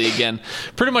Dynasty League, and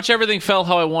pretty much everything fell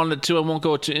how I wanted it to. I won't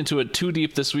go into it too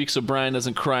deep this week so Brian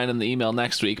doesn't cry in the email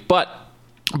next week, but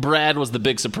Brad was the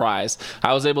big surprise.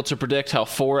 I was able to predict how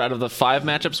 4 out of the 5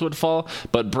 matchups would fall,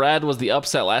 but Brad was the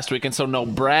upset last week, and so no,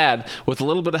 Brad, with a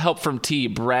little bit of help from T,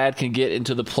 Brad can get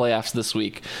into the playoffs this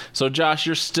week. So Josh,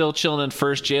 you're still chilling in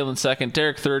first, Jalen second,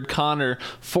 Derek third, Connor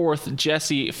fourth,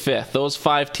 Jesse fifth. Those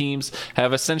 5 teams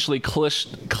have essentially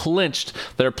clinched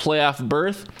their playoff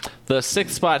berth. The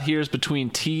 6th spot here is between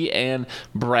T and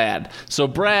Brad. So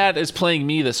Brad is playing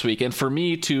me this week, and for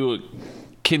me to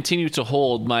continue to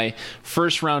hold my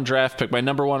first round draft pick, my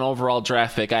number 1 overall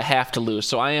draft pick, I have to lose.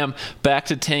 So I am back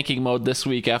to tanking mode this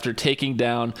week after taking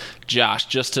down Josh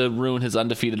just to ruin his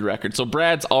undefeated record. So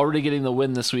Brad's already getting the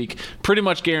win this week, pretty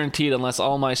much guaranteed unless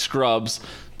all my scrubs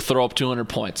throw up 200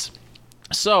 points.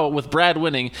 So, with Brad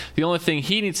winning, the only thing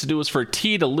he needs to do is for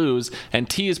T to lose, and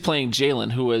T is playing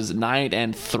Jalen, who is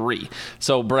 9-3.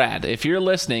 So, Brad, if you're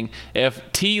listening, if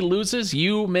T loses,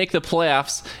 you make the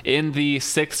playoffs in the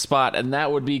 6th spot, and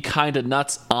that would be kind of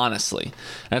nuts, honestly.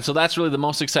 And so that's really the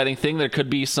most exciting thing. There could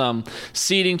be some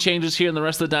seeding changes here in the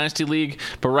rest of the Dynasty League,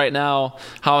 but right now,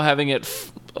 how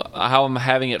I'm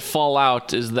having it fall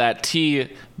out is that T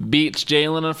beats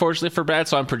Jalen, unfortunately, for Brad,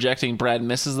 so I'm projecting Brad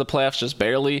misses the playoffs just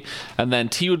barely, and then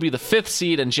T would be the 5th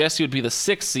seed, and Jesse would be the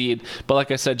 6th seed, but like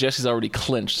I said, Jesse's already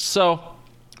clinched. So,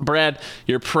 Brad,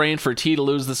 you're praying for T to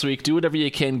lose this week. Do whatever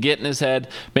you can. Get in his head.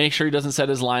 Make sure he doesn't set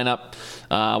his lineup.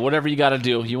 Whatever you got to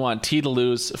do. You want T to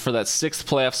lose for that 6th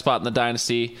playoff spot in the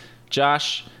Dynasty.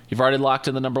 Josh, you've already locked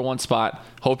in the number 1 spot.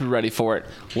 Hope you're ready for it.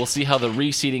 We'll see how the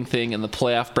reseeding thing in the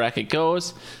playoff bracket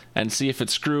goes and see if it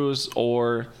screws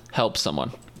or helps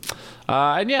someone.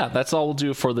 And yeah, that's all we'll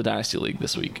do for the Dynasty League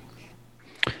this week.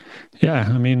 Yeah,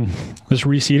 I mean, this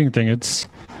reseeding thing, it's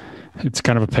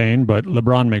kind of a pain, but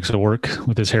LeBron makes it work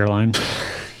with his hairline.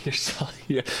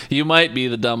 You might be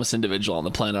the dumbest individual on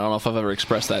the planet. I don't know if I've ever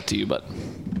expressed that to you, but...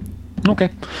 Okay.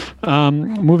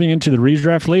 Moving into the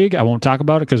redraft league, I won't talk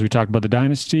about it because we talked about the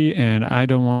Dynasty, and I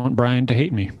don't want Brian to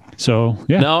hate me. So,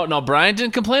 yeah. No, Brian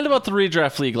didn't complain about the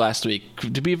redraft league last week.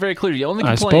 To be very clear, you only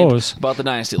complained about the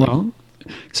Dynasty league. Well,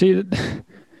 see,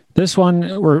 this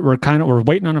one we're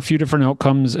waiting on a few different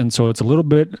outcomes, and so it's a little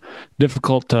bit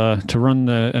difficult to run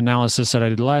the analysis that I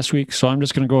did last week. So I'm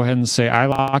just going to go ahead and say I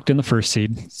locked in the 1st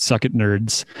seed. Suck it,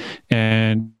 nerds.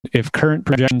 And if current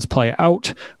projections play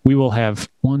out, we will have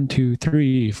 5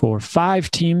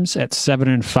 teams at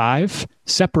 7-5,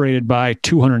 separated by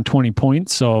 220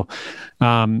 points. So,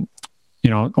 only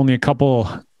a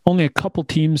couple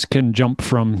teams can jump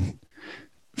from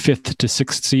 5th to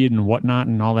 6th seed and whatnot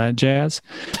and all that jazz.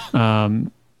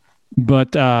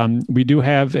 But we do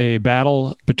have a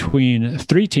battle between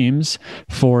 3 teams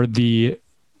for the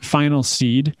final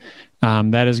seed.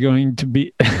 That is going to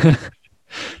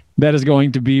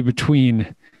be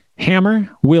between Hammer,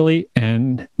 Willie,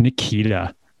 and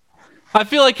Nikita. I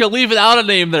feel like you're leaving out a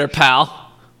name there,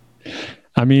 pal.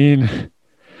 I mean,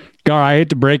 Gar, I hate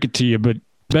to break it to you, but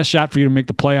best shot for you to make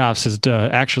the playoffs is to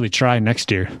actually try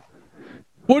next year.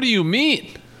 What do you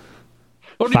mean?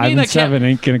 What do you 5 mean and 7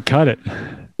 ain't gonna cut it.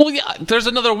 Well, yeah, there's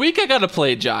another week I gotta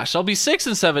play, Josh. I'll be 6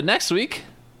 and 7 next week.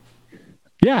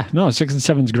 Yeah, no, 6 and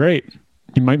 7's great.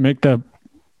 You might make the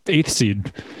 8th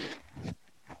seed.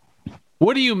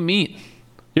 What do you mean?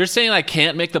 You're saying I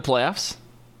can't make the playoffs?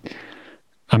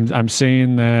 I'm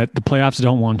saying that the playoffs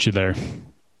don't want you there.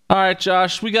 All right,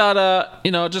 Josh, we got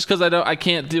just because I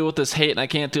can't deal with this hate and I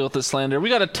can't deal with this slander, we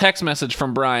got a text message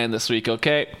from Brian this week,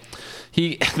 okay?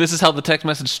 This is how the text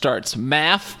message starts.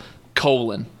 Math, :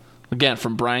 again,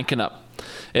 from Brian Canup.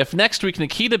 If next week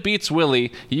Nikita beats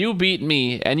Willie, you beat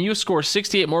me, and you score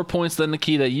 68 more points than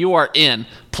Nikita, you are in.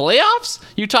 Playoffs?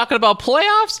 You talking about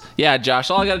playoffs? Yeah,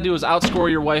 Josh, all I got to do is outscore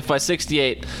your wife by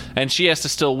 68, and she has to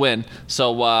still win.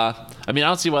 So, I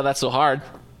don't see why that's so hard.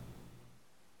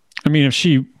 I mean, if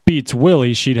she beats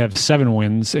Willie, she'd have 7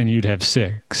 wins, and you'd have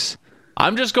 6.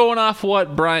 I'm just going off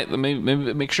what Brian.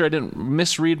 Maybe make sure I didn't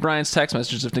misread Brian's text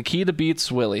messages. If Nikita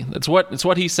beats Willie, it's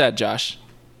what he said, Josh.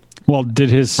 Well, did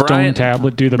his stone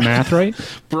tablet do the math right?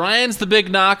 Brian's the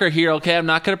big knocker here, okay? I'm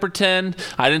not going to pretend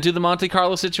I didn't do the Monte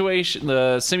Carlo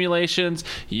the simulations.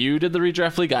 You did the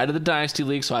Redraft League, I did the Dynasty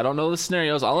League, so I don't know the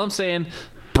scenarios. All I'm saying,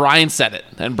 Brian said it,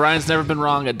 and Brian's never been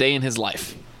wrong a day in his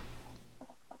life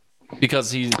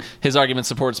because his argument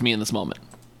supports me in this moment.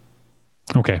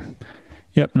 Okay.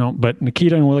 Yep, no, but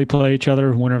Nikita and Willie play each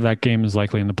other. Winner of that game is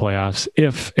likely in the playoffs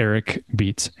if Eric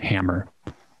beats Hammer.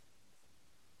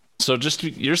 So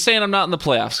you're saying I'm not in the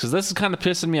playoffs because this is kind of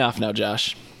pissing me off now,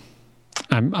 Josh.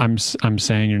 I'm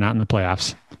saying you're not in the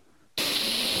playoffs.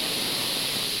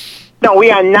 No,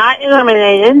 we are not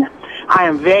eliminated. I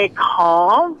am very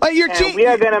calm. But you're cheating. We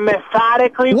are going to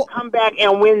methodically come back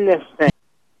and win this thing.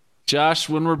 Josh,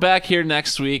 when we're back here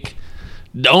next week,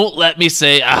 don't let me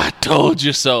say, I told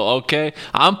you so, okay?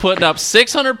 I'm putting up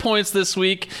 600 points this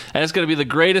week, and it's going to be the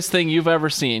greatest thing you've ever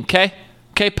seen, okay?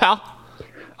 Okay, pal?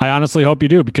 I honestly hope you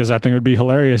do, because I think it would be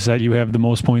hilarious that you have the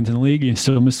most points in the league and you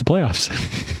still miss the playoffs.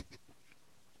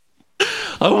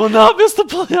 I will not miss the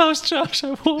playoffs, Josh.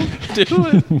 I won't do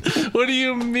it. What do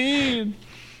you mean?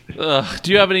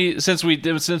 Do you have any, since we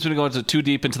go into too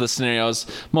deep into the scenarios,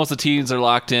 most of the teams are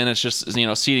locked in. It's just,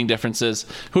 seeding differences.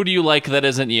 Who do you like that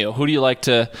isn't you? Who do you like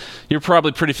to, you're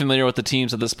probably pretty familiar with the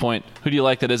teams at this point. Who do you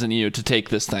like that isn't you to take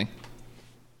this thing?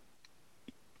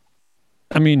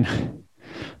 I mean,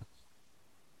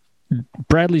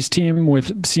 Bradley's team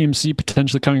with CMC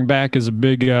potentially coming back is a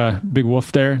big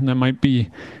woof there, and that might be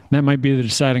the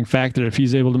deciding factor if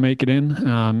he's able to make it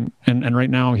in. And right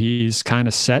now he's kind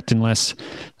of set unless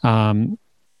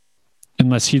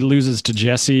he loses to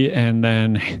Jesse and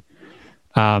then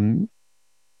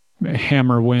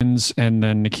Hammer wins and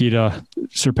then Nikita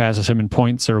surpasses him in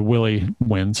points or Willie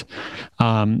wins.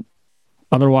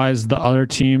 Otherwise, the other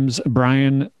teams,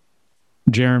 Brian,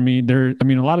 Jeremy, a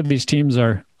lot of these teams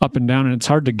are up and down, and it's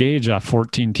hard to gauge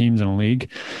 14 teams in a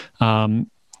league.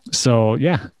 So,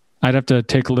 yeah, I'd have to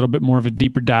take a little bit more of a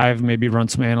deeper dive, maybe run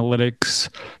some analytics,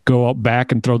 go out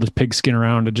back and throw the pigskin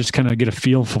around to just kind of get a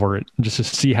feel for it, just to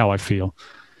see how I feel.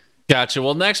 Gotcha.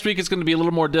 Well, next week it's going to be a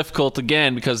little more difficult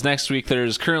again because next week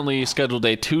there's currently scheduled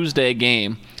a Tuesday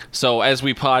game. So as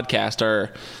we podcast,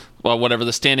 whatever,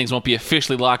 the standings won't be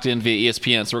officially locked in via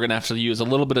ESPN, so we're going to have to use a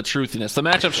little bit of truthiness. The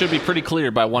matchup should be pretty clear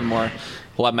by one more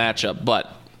matchup,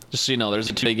 but just so you know, there's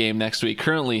a Tuesday game next week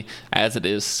currently as it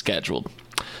is scheduled.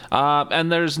 And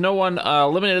there's no one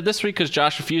eliminated this week because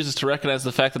Josh refuses to recognize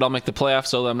the fact that I'll make the playoffs,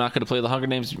 so I'm not going to play the Hunger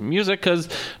Games music because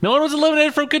no one was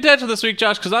eliminated from contention this week,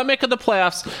 Josh, because I'm making the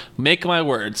playoffs. Make my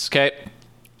words, okay?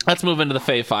 Let's move into the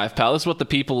Fave 5, pal. This is what the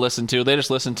people listen to. They just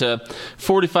listened to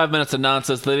 45 minutes of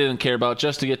nonsense they didn't care about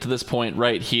just to get to this point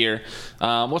right here.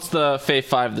 What's the Fave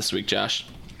 5 this week, Josh?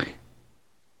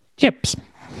 Chips.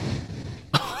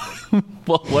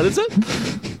 What is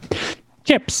it?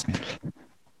 Chips.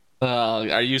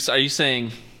 Are you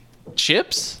saying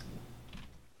chips?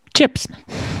 Chips.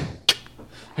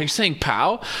 Are you saying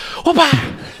pow?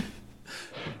 Whoop-ah!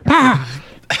 Ah.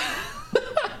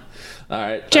 All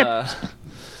right. Chips.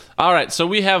 All right, so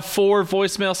we have 4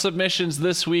 voicemail submissions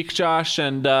this week, Josh,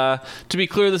 and to be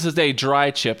clear, this is a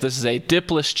dry chip. This is a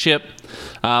dipless chip,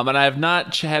 and I have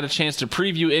not had a chance to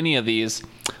preview any of these.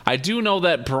 I do know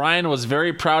that Brian was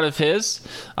very proud of his,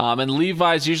 and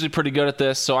Levi's usually pretty good at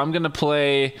this, so I'm going to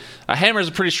play... Hammer's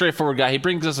a pretty straightforward guy. He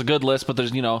brings us a good list, but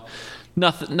there's, nothing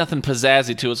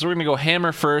pizzazzy to it. So we're going to go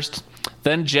Hammer first,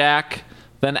 then Jack,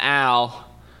 then Al...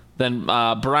 Then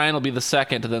Brian will be the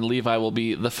second, and then Levi will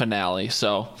be the finale.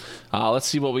 So let's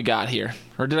see what we got here.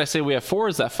 Or did I say we have 4?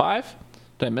 Is that 5?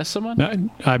 Did I miss someone? No,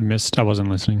 I missed. I wasn't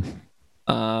listening.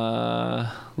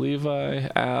 Levi,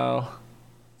 Al.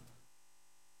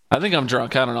 I think I'm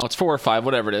drunk. I don't know. It's 4 or 5,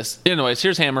 whatever it is. Anyways,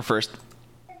 here's Hammer first.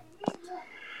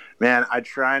 Man, I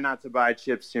try not to buy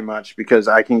chips too much because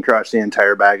I can crush the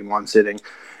entire bag in one sitting.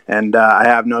 And I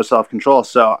have no self-control.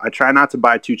 So I try not to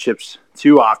buy 2 chips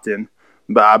too often.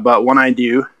 But when I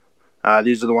do,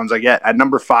 these are the ones I get. At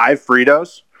number 5,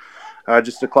 Fritos.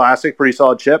 Just a classic, pretty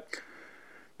solid chip.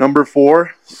 Number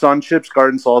 4, Sun Chips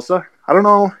Garden Salsa. I don't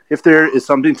know if there is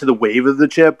something to the wave of the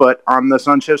chip, but on the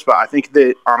Sun Chips, but I think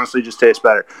they honestly just taste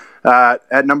better.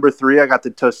 At number 3, I got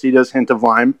the Tostitos Hint of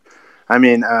Lime. I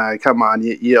mean, come on,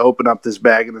 you open up this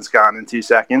bag and it's gone in 2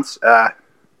 seconds.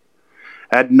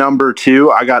 At number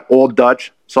 2, I got Old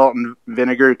Dutch Salt and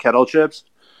Vinegar Kettle Chips.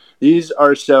 These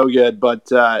are so good, but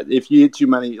if you eat too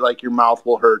many, like, your mouth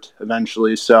will hurt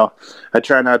eventually. So I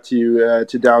try not to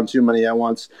down too many at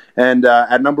once. And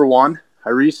at number 1, I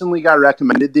recently got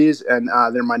recommended these, and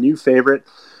they're my new favorite,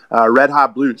 Red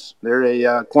Hot Blues. They're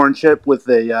a corn chip with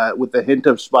a hint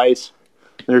of spice.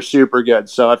 They're super good.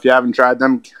 So if you haven't tried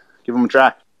them, give them a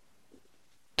try.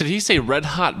 Did he say Red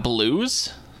Hot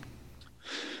Blues?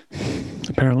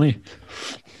 Apparently.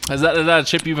 Is that a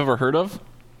chip you've ever heard of?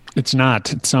 It's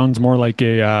not. It sounds more like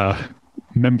a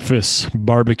Memphis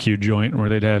barbecue joint where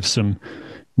they'd have some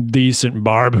decent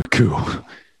barbecue.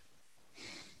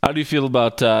 How do you feel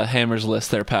about Hammer's list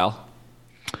there, pal?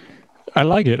 I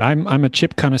like it. I'm a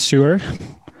chip connoisseur.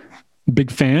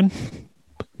 Big fan.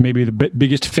 Maybe the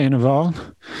biggest fan of all.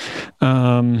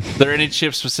 Are there any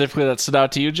chips specifically that stood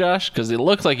out to you, Josh? Because it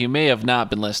looked like you may have not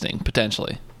been listening,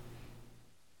 potentially.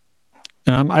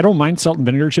 I don't mind salt and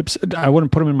vinegar chips. I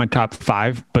wouldn't put them in my top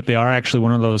 5, but they are actually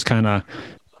one of those kind of,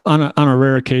 on a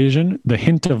rare occasion, the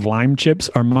Hint of Lime chips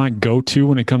are my go-to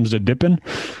when it comes to dipping.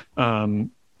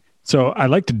 So I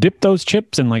like to dip those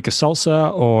chips in like a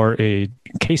salsa or a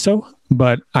queso,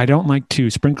 but I don't like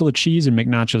to sprinkle the cheese and make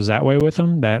nachos that way with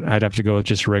them. That I'd have to go with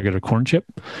just a regular corn chip.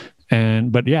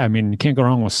 But yeah, I mean, you can't go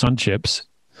wrong with Sun Chips.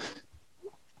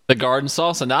 The Garden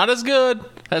Salsa, not as good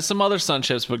as some other Sun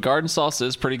Chips, but Garden Salsa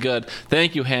is pretty good.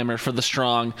 Thank you, Hammer, for the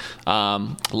strong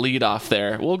lead off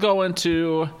there. We'll go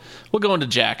into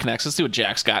Jack next. Let's see what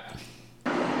Jack's got.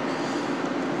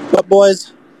 What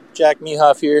boys? Jack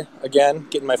Mehoff here again,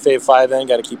 getting my Fave 5 in.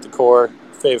 Got to keep the core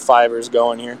Fave 5ers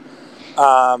going here.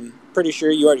 Pretty sure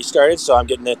you already started, so I'm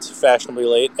getting it fashionably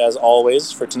late as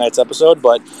always for tonight's episode.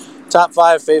 But top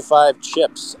 5 Fave 5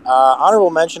 chips. Honorable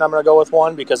mention, I'm going to go with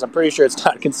one because I'm pretty sure it's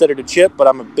not considered a chip, but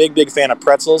I'm a big fan of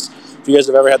pretzels. If you guys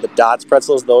have ever had the Dots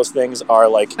pretzels, those things are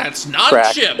like that's not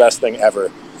crack, a chip. Best thing ever.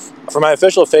 For my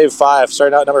official Fave 5,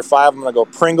 starting out at number 5, I'm going to go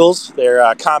Pringles.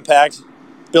 They're compact,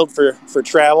 built for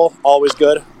travel, always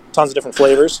good. Tons of different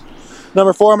flavors.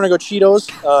 Number 4, I'm going to go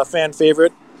Cheetos, fan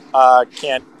favorite.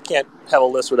 Can't have a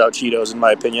list without Cheetos, in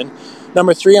my opinion.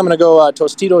 Number 3, I'm going to go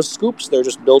Tostitos Scoops. They're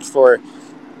just built for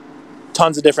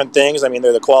tons of different things. I mean,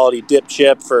 they're the quality dip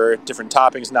chip for different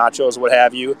toppings, nachos, what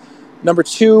have you. Number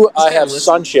 2, I have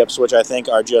Sun Chips, which I think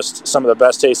are just some of the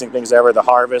best tasting things ever. The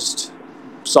Harvest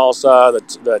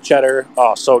salsa, the cheddar,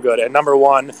 oh, so good. And number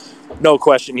 1, no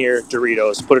question here,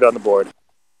 Doritos. Put it on the board.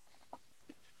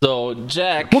 So,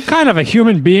 Jack, what kind of a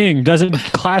human being doesn't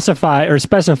classify or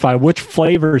specify which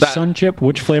flavor Sun Chip,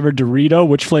 which flavor Dorito,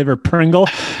 which flavor Pringle,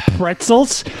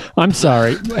 pretzels? I'm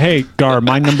sorry. Hey, Gar,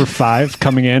 my number 5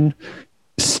 coming in,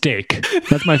 steak.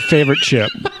 That's my favorite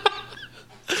chip.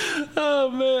 Oh,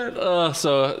 man.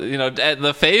 So,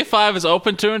 the Fave 5 is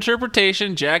open to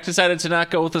interpretation. Jack decided to not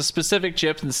go with a specific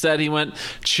chip. Instead, he went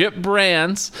chip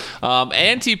brands.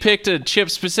 And he picked a chip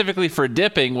specifically for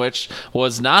dipping, which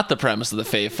was not the premise of the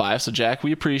Fave 5. So, Jack,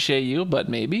 we appreciate you, but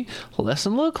maybe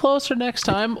listen a little closer next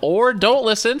time. Or don't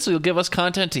listen, so you'll give us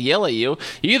content to yell at you.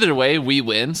 Either way, we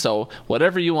win. So,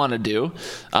 whatever you want to do.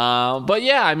 But,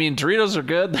 yeah, I mean, Doritos are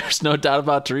good. There's no doubt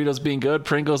about Doritos being good.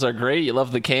 Pringles are great. You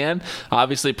love the can.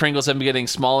 Obviously, Pringles have been getting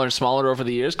smaller and smaller over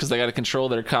the years because they got to control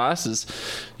their costs as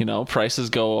prices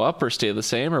go up or stay the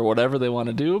same or whatever they want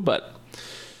to do. But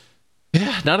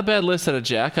yeah, not a bad list out of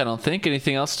Jack, I don't think.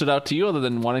 Anything else stood out to you other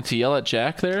than wanting to yell at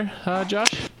Jack there,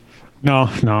 Josh? No,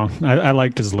 I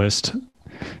liked his list.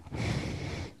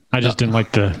 I just didn't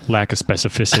like the lack of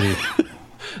specificity.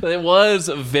 It was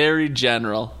very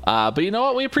general, but you know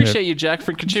what, we appreciate you, Jack,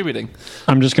 for contributing.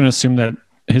 I'm just going to assume that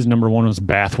his number 1 was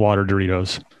bathwater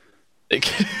Doritos.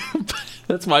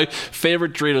 That's my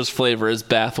favorite Doritos flavor is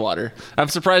bathwater. I'm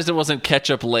surprised it wasn't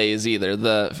ketchup Lay's either,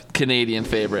 the Canadian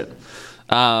favorite.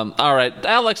 All right,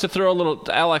 Alex, sprinkle a little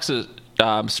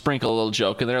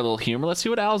joke in there, a little humor. Let's see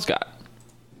what Al's got.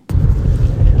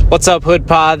 What's up, Hood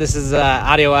Pod? This is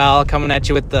Audio Al coming at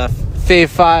you with the Fave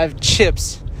 5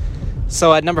 chips.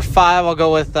 So at number 5, I'll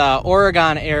go with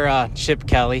Oregon era Chip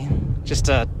Kelly. Just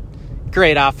a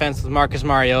great offense with Marcus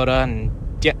Mariota and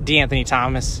D'Anthony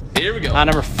Thomas. Here we go.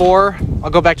 Number 4, I'll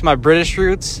go back to my British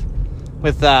roots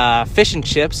with fish and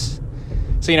chips.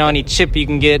 So, any chip you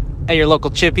can get at your local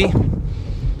chippy.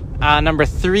 Number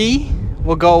 3,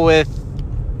 we'll go with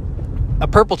a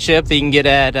purple chip that you can get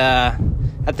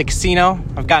at the casino.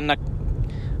 I've gotten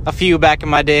a few back in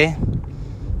my day.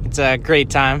 It's a great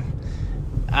time.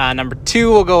 Number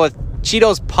 2, we'll go with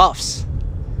Cheetos Puffs.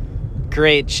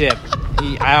 Great chip.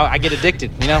 I get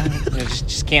addicted, you know? I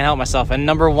just can't help myself. And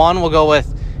number 1, we'll go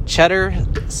with Cheddar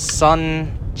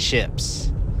Sun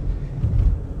Chips.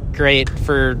 Great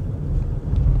for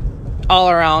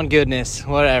all-around goodness,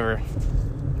 whatever.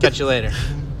 Catch you later.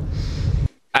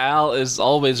 Al is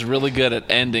always really good at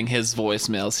ending his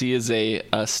voicemails. He is a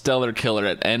stellar killer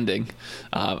at ending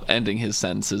his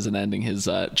sentences and ending his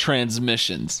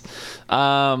transmissions.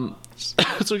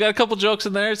 So we got a couple jokes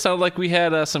in there. It sounded like we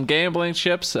had some gambling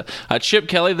chips. Chip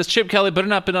Kelly. This Chip Kelly better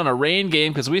not been on a rain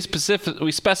game because we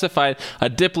specified a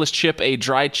dipless chip, a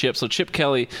dry chip. So Chip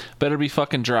Kelly better be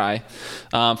fucking dry.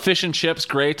 Fish and chips,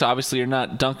 great. Obviously, you're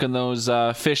not dunking those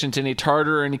fish into any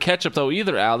tartar or any ketchup, though,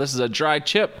 either, Al. This is a dry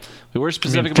chip. We were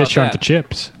specific about fish that. aren't the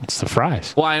chips. It's the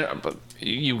fries. Why?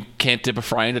 You can't dip a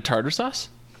fry into tartar sauce?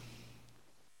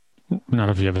 Not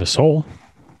if you have a soul.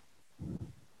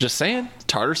 Just saying,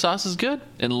 tartar sauce is good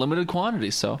in limited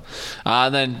quantities. So,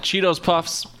 then Cheetos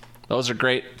Puffs, those are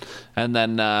great. And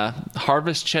then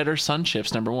Harvest Cheddar Sun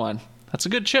Chips, number 1. That's a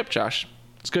good chip, Josh.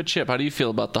 It's a good chip. How do you feel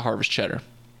about the Harvest Cheddar?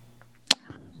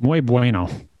 Muy bueno.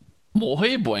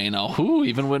 Muy bueno. Ooh,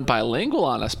 even went bilingual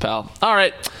on us, pal. All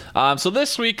right. So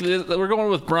this week, we're going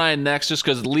with Brian next just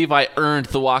because Levi earned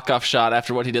the walk-off shot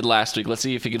after what he did last week. Let's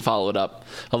see if he can follow it up.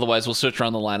 Otherwise, we'll switch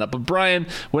around the lineup. But Brian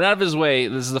went out of his way.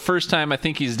 This is the first time I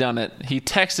think he's done it. He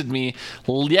texted me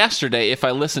yesterday if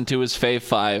I listened to his Fave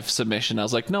 5 submission. I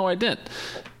was like, no, I didn't.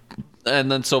 And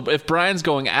then so if Brian's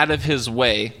going out of his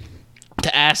way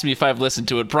to ask me if I've listened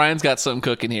to it, Brian's got something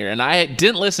cooking here. And I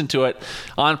didn't listen to it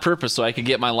on purpose so I could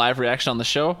get my live reaction on the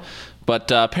show.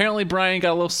 But apparently Brian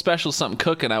got a little special something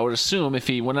cooking, I would assume, if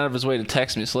he went out of his way to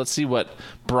text me. So let's see what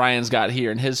Brian's got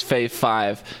here in his Fave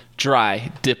 5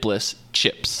 dry dipless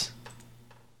chips.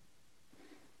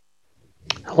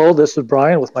 Hello, this is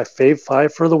Brian with my Fave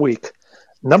 5 for the week.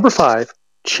 Number 5,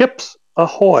 Chips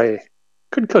Ahoy.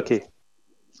 Good cookie.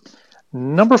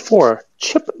 Number 4,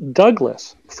 Chip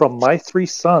Douglas from My Three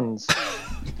Sons.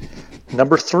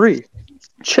 Number 3,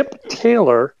 Chip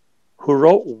Taylor, who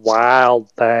wrote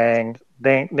Wild Thing.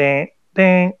 Ding, ding,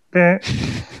 ding, ding.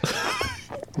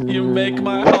 You make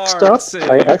my Next heart up, sing.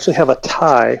 I actually have a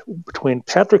tie between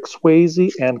Patrick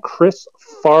Swayze and Chris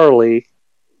Farley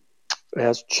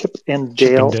as Chip and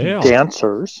Dale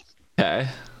dancers. Okay.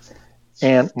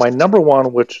 And my number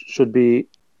 1, which should be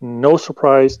no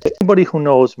surprise to anybody who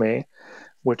knows me,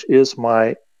 which is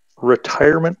my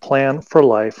retirement plan for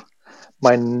life.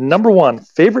 My number 1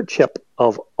 favorite chip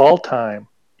of all time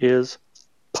is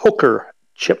poker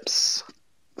chips.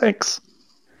 Thanks.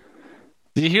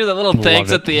 Do you hear that little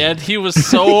thanks at the end? He was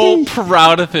so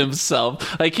proud of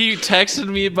himself. Like, he texted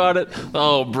me about it.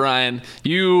 Oh, Brian,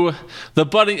 the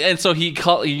budding, and so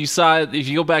you saw, if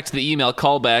you go back to the email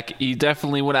callback, he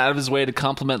definitely went out of his way to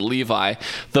compliment Levi.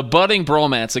 The budding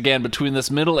bromance, again, between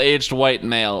this middle-aged white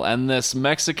male and this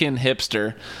Mexican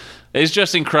hipster is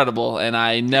just incredible, and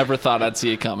I never thought I'd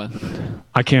see it coming.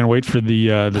 I can't wait for the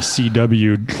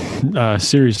CW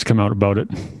series to come out about it.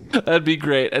 That'd be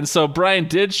great. And so Brian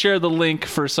did share the link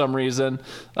for some reason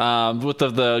with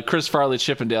the Chris Farley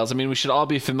Chippendales. I mean, we should all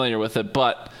be familiar with it,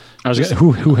 but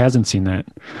who hasn't seen that?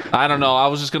 I don't know. I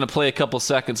was just going to play a couple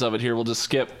seconds of it here. We'll just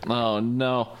skip. Oh,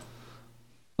 no.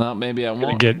 Well, maybe I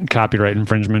won't. Get copyright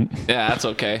infringement. Yeah, that's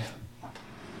okay.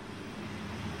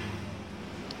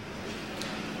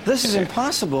 This is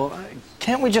impossible.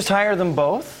 Can't we just hire them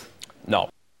both? No.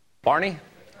 Barney?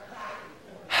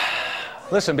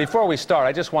 Listen, before we start,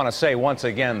 I just want to say once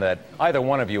again that either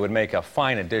one of you would make a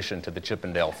fine addition to the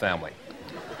Chippendale family.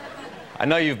 I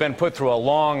know you've been put through a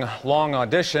long, long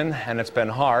audition, and it's been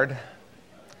hard.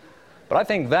 But I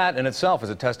think that in itself is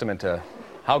a testament to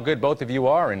how good both of you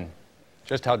are and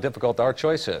just how difficult our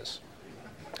choice is.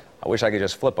 I wish I could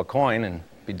just flip a coin and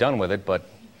be done with it, but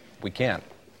we can't.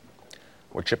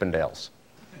 We're Chippendales.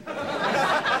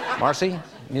 Marcy,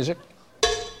 music?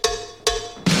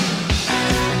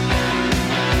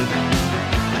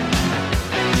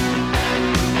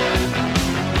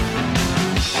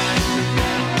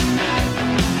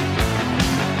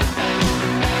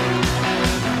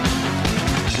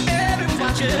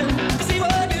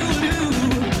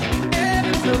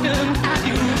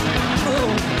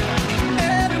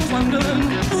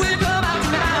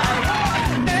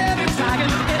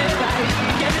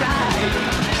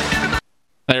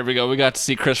 There we go. We got to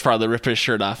see Chris Farley rip his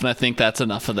shirt off, and I think that's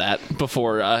enough of that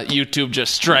before YouTube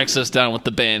just strikes us down with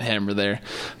the band hammer there.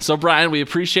 So, Brian, we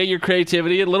appreciate your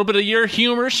creativity, a little bit of your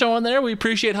humor showing there. We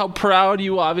appreciate how proud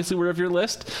you obviously were of your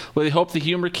list. We hope the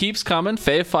humor keeps coming.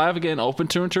 Fave 5, again, open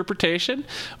to interpretation.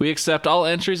 We accept all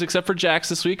entries except for Jack's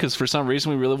this week because for some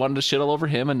reason we really wanted to shit all over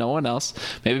him and no one else.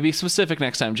 Maybe be specific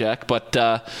next time, Jack. But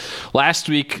last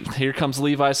week, here comes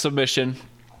Levi's submission.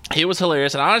 He was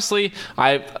hilarious, and honestly,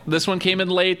 this one came in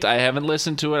late. I haven't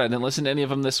listened to it. I didn't listen to any of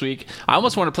them this week. I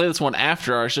almost want to play this one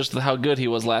after ours, just with how good he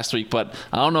was last week, but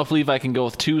I don't know if Levi can go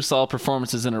with 2 solid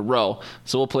performances in a row,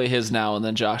 so we'll play his now, and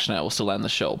then Josh and I will still end the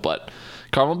show. But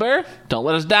Carmel Bear, don't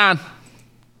let us down.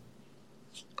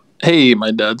 Hey,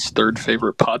 my dad's third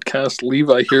favorite podcast,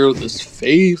 Levi here with his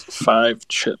Fave 5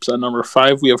 chips. At number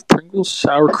 5, we have Pringles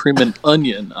Sour Cream and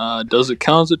Onion. Does it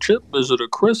count as a chip? Is it a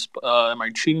crisp? Am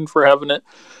I cheating for having it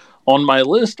on my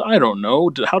list? I don't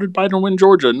know. How did Biden win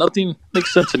Georgia? Nothing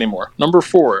makes sense anymore. Number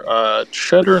 4,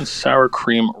 cheddar and sour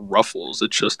cream Ruffles.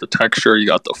 It's just the texture. You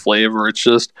got the flavor. It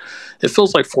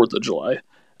feels like 4th of July.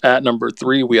 At number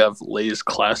 3, we have Lay's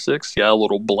Classics. Yeah, a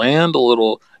little bland, a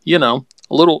little,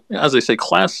 as they say,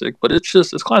 classic, but it's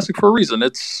classic for a reason.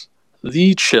 It's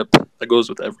the chip that goes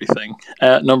with everything.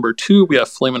 At number 2, we have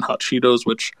Flamin' Hot Cheetos,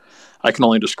 which I can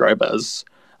only describe as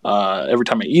every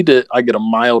time I eat it, I get a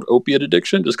mild opiate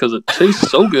addiction just because it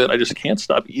tastes so good. I just can't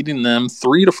stop eating them.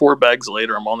 3 to 4 bags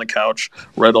later, I'm on the couch,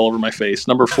 red all over my face.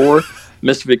 Number 4,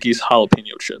 Miss Vicky's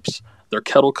jalapeno chips. They're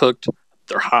kettle cooked.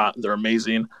 They're hot. They're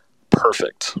amazing.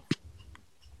 Perfect.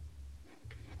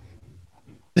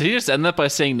 Did he just end up by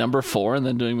saying number 4 and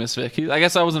then doing Miss Vicky's? I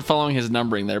guess I wasn't following his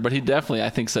numbering there, but he definitely, I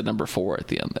think, said number 4 at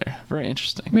the end there. Very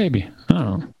interesting. Maybe. I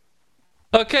don't know.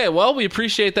 Okay, well, we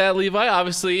appreciate that, Levi.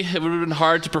 Obviously, it would have been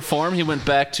hard to perform. He went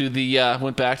back to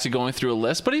going through a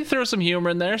list, but he threw some humor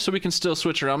in there, so we can still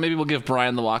switch around. Maybe we'll give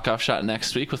Brian the walk-off shot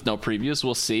next week with no previews.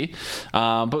 We'll see.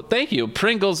 But thank you.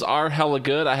 Pringles are hella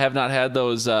good. I have not had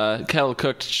those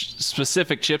kettle-cooked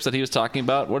specific chips that he was talking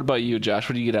about. What about you, Josh?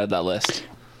 What do you get out of that list?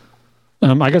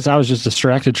 I guess I was just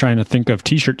distracted trying to think of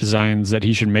T-shirt designs that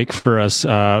he should make for us,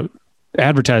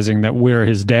 advertising that we're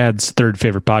his dad's third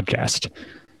favorite podcast.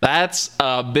 That's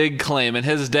a big claim. And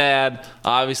his dad,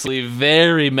 obviously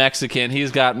very Mexican.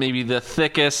 He's got maybe the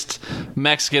thickest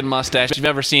Mexican mustache you've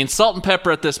ever seen. Salt and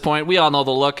pepper at this point. We all know the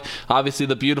look. Obviously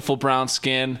the beautiful brown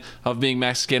skin of being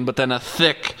Mexican, but then a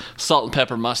thick salt and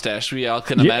pepper mustache. We all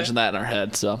can imagine that in our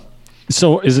head.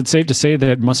 So is it safe to say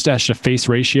that mustache to face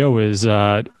ratio is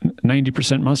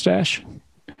 90% mustache?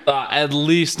 At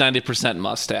least 90%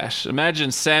 mustache.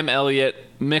 Imagine Sam Elliott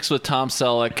mixed with Tom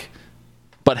Selleck,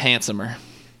 but handsomer.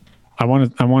 I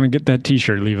want to get that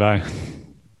T-shirt, Levi.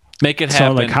 Make it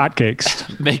happen. Like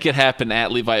hotcakes. Make it happen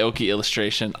at Levi Oki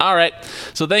Illustration. All right.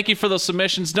 So thank you for those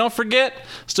submissions. Don't forget,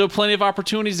 still plenty of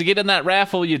opportunities to get in that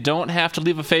raffle. You don't have to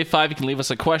leave a Fave 5. You can leave us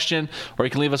a question or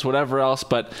you can leave us whatever else.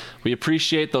 But we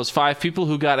appreciate those 5 people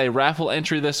who got a raffle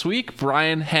entry this week.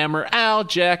 Brian, Hammer, Al,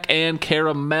 Jack, and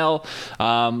Caramel.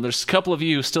 There's a couple of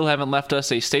you who still haven't left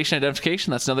us a station identification.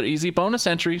 That's another easy bonus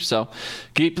entry. So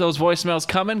keep those voicemails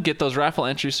coming. Get those raffle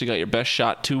entries so you got your best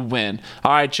shot to win.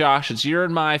 All right, Josh, it's your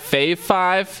and my Fave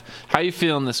 5. How you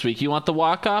feeling this week? You want the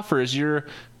walk-off, or is your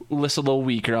list a little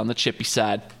weaker on the chippy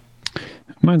side?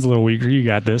 Mine's a little weaker. You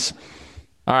got this.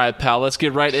 All right, pal. Let's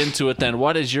get right into it then.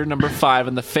 What is your number 5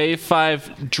 in the Fave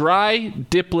 5 dry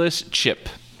dipless chip?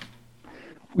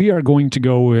 We are going to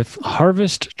go with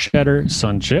Harvest Cheddar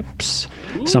Sun Chips.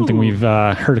 Ooh. Something we've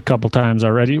heard a couple times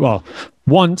already. Well,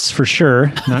 once for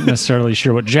sure. Not necessarily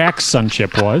sure what Jack's Sun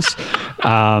Chip was.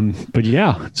 But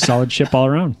yeah, solid chip all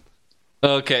around.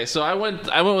 Okay, so I went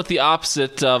with the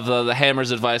opposite of the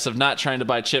Hammer's advice of not trying to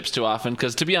buy chips too often,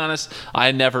 because to be honest,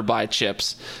 I never buy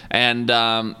chips, and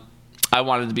I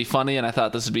wanted to be funny, and I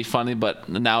thought this would be funny, but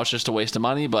now it's just a waste of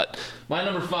money. But my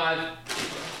number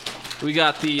 5, we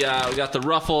got the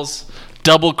Ruffles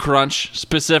Double Crunch,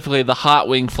 specifically the hot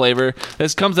wing flavor.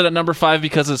 This comes in at number 5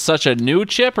 because it's such a new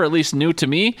chip, or at least new to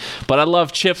me, but I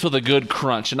love chips with a good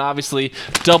crunch, and obviously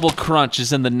Double Crunch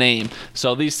is in the name.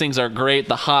 So these things are great.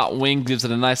 The hot wing gives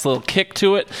it a nice little kick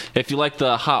to it. If you like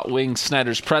the hot wing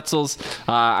Snyder's pretzels,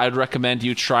 I'd recommend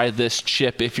you try this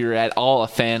chip if you're at all a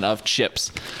fan of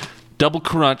chips. Double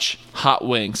Crunch hot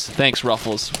wings. Thanks,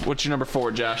 Ruffles. What's your number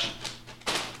 4, Josh?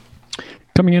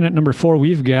 Coming in at number 4,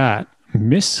 we've got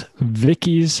Miss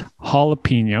Vicky's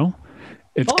jalapeno.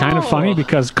 It's kind of funny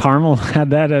because Carmel had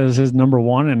that as his number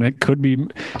 1, and it could be,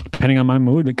 depending on my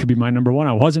mood, it could be my number 1.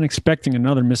 I wasn't expecting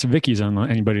another Miss Vicky's on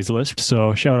anybody's list,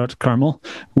 so shout out to Carmel.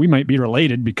 We might be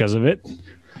related because of it.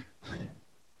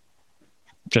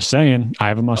 Just saying, I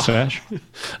have a mustache.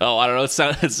 Oh, I don't know.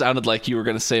 It sounded like you were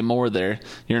going to say more there.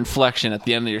 Your inflection at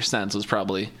the end of your sentence was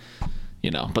probably,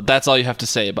 but that's all you have to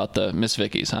say about the Miss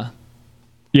Vicky's, huh?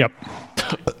 Yep.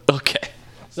 Okay.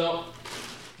 So,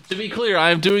 to be clear,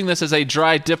 I am doing this as a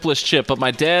dry dipless chip, but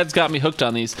my dad's got me hooked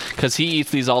on these because he eats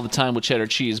these all the time with cheddar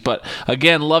cheese. But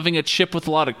again, loving a chip with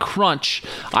a lot of crunch,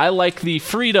 I like the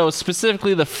Fritos,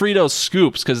 specifically the Fritos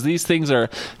Scoops, because these things are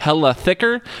hella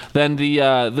thicker than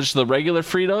just the regular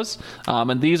Fritos.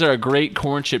 And these are a great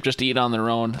corn chip just to eat on their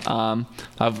own.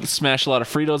 I've smashed a lot of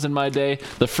Fritos in my day.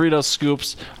 The Fritos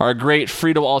Scoops are a great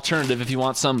Frito alternative if you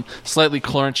want some slightly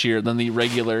crunchier than the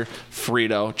regular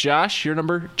Frito. Josh, your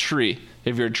number 3.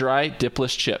 If you're dry,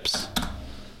 dipless chips.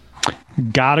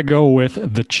 Gotta go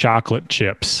with the chocolate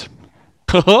chips.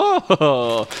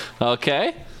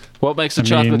 Okay. What makes a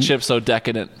chocolate chip so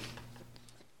decadent?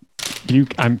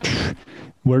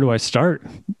 Where do I start?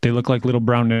 They look like little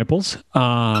brown nipples.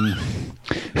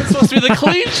 It's supposed to be the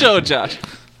clean show, Josh.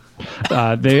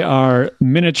 They are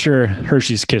miniature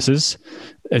Hershey's Kisses.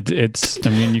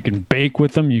 You can bake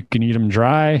with them. You can eat them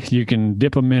dry. You can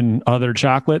dip them in other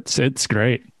chocolates. It's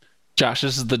great. Josh,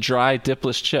 this is the dry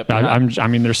dipless chip.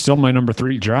 They're still my number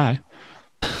 3 dry.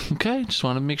 Okay, just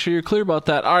want to make sure you're clear about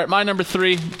that. All right, my number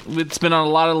 3, it's been on a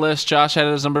lot of lists. Josh had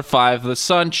it as number 5. The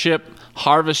Sun Chip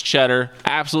Harvest Cheddar,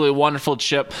 absolutely wonderful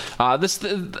chip.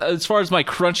 As far as my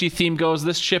crunchy theme goes,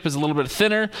 this chip is a little bit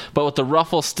thinner, but with the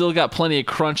ruffle, still got plenty of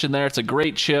crunch in there. It's a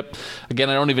great chip. Again,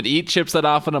 I don't even eat chips that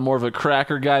often. I'm more of a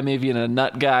cracker guy, maybe, and a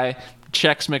nut guy.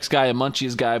 Chex Mix guy, a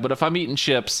Munchies guy, but if I'm eating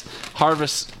chips,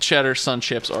 Harvest Cheddar Sun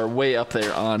Chips are way up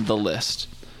there on the list.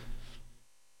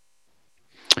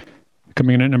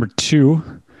 Coming in at number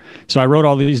 2. So I wrote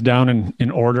all these down in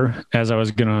order as I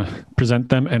was going to present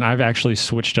them, and I've actually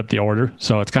switched up the order.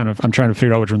 So it's I'm trying to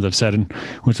figure out which ones I've said and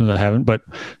which ones I haven't. But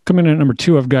coming in at number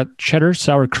 2, I've got Cheddar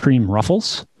Sour Cream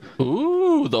Ruffles.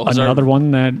 Ooh, those another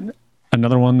one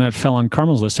that fell on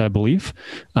Carmel's list, I believe.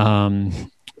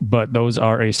 But those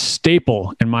are a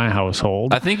staple in my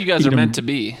household. I think you guys are meant to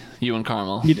be, you and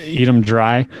Carmel. Eat them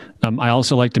dry. I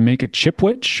also like to make a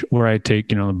chipwich where I take,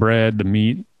 the bread, the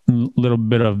meat, a little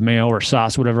bit of mayo or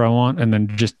sauce, whatever I want, and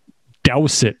then just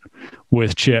douse it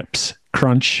with chips.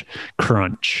 Crunch,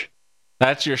 crunch.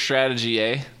 That's your strategy,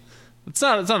 eh? It's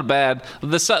not bad.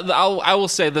 I will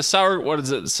say the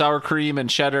sour cream and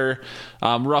cheddar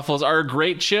Ruffles are a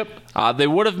great chip. They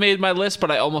would have made my list,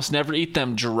 but I almost never eat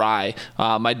them dry.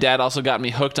 My dad also got me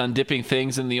hooked on dipping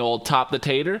things in the old top the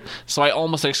tater, so I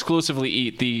almost exclusively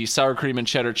eat the sour cream and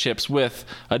cheddar chips with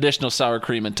additional sour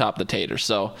cream and top the tater.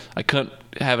 So I couldn't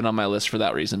have it on my list for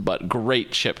that reason, but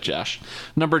great chip, Josh.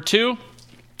 Number 2.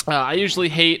 I usually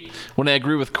hate when I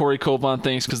agree with Corey Cove on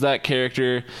things because that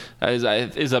character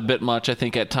is a bit much, I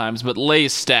think, at times. But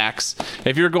Lay's Stacks,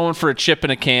 if you're going for a chip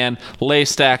in a can, Lay's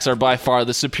Stacks are by far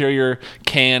the superior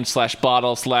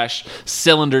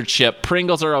can/bottle/cylinder chip.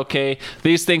 Pringles are okay.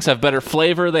 These things have better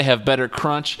flavor. They have better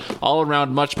crunch. All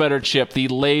around, much better chip. The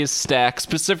Lay's Stack,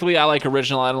 specifically, I like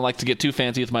original. I don't like to get too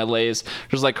fancy with my Lay's.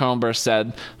 Just like Carlberg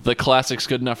said, the classic's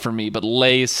good enough for me. But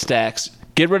Lay's Stacks,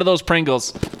 get rid of those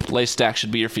Pringles. Lay's Stack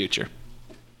should be your future.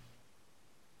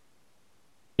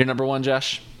 Your number 1,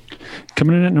 Josh?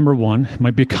 Coming in at number 1,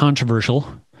 might be controversial.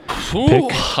 Ooh,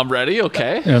 I'm ready.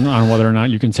 Okay. And on whether or not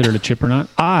you consider it a chip or not.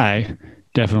 I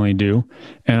definitely do.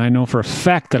 And I know for a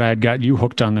fact that I had got you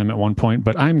hooked on them at one point,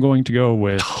 but I'm going to go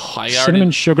with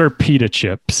cinnamon sugar pita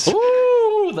chips.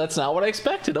 Ooh, that's not what I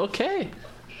expected. Okay.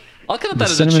 I'll count that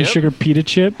as a chip. Cinnamon sugar pita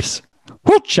chips.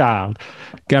 Whoo, child.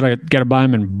 Gotta buy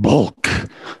them in bulk.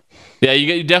 Yeah,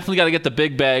 you definitely got to get the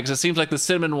big bags. It seems like the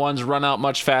cinnamon ones run out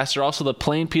much faster. Also, the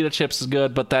plain pita chips is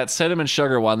good, but that cinnamon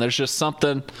sugar one, there's just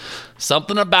something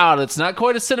about it. It's not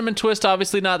quite a cinnamon twist,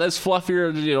 obviously not as fluffy or,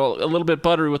 a little bit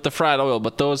buttery with the fried oil,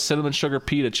 but those cinnamon sugar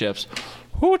pita chips.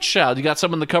 Whoo, child. You got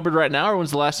some in the cupboard right now, or when's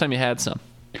the last time you had some?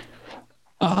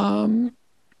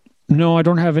 No, I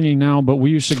don't have any now, but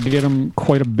we used to get them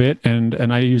quite a bit,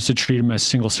 and I used to treat them as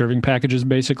single serving packages,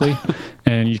 basically.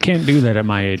 And you can't do that at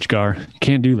my age, Gar. You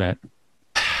can't do that.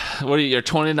 What are you? You're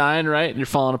 29, right? And you're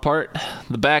falling apart.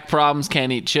 The back problems,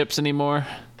 can't eat chips anymore.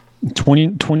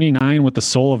 29 with the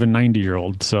soul of a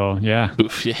 90-year-old. So yeah.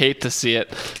 Oof, you hate to see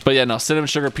it, but yeah, no, cinnamon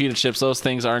sugar pita chips. Those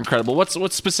things are incredible.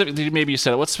 What's specific? Maybe you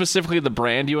said it. What's specifically the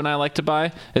brand you and I like to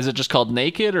buy? Is it just called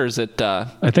Naked, or is it?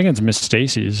 I think it's Miss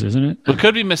Stacy's, isn't it? It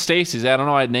could be Miss Stacy's. I don't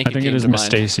know why Naked. I think it is Miss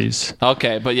Stacy's.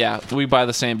 Okay, but yeah, we buy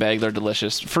the same bag. They're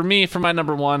delicious. For me, for my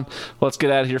number 1, let's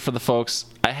get out of here for the folks.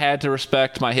 I had to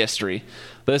respect my history.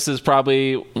 This is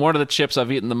probably one of the chips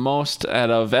I've eaten the most out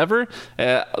of ever.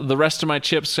 The rest of my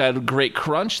chips had great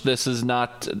crunch. This is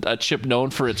not a chip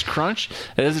known for its crunch.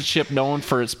 It is a chip known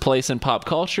for its place in pop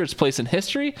culture, its place in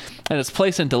history, and its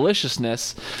place in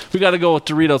deliciousness. We got to go with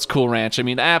Doritos Cool Ranch. I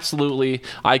mean, absolutely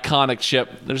iconic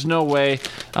chip. There's no way,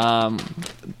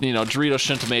 Doritos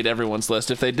shouldn't have made everyone's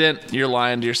list. If they didn't, you're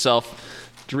lying to yourself.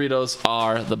 Doritos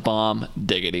are the bomb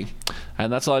diggity.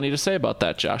 And that's all I need to say about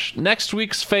that, Josh. Next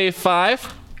week's Fave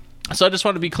 5. So I just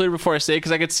want to be clear before I say it,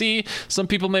 because I could see some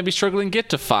people may be struggling to get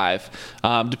to 5,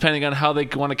 depending on how they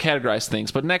want to categorize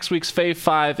things. But next week's Fave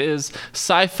 5 is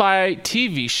sci-fi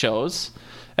TV shows.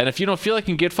 And if you don't feel like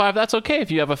you can get 5, that's okay. If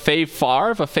you have a Fave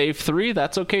 5, a Fave 3,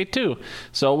 that's okay too.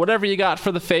 So whatever you got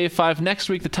for the Fave 5. Next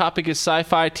week, the topic is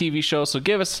sci-fi TV shows. So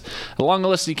give us a long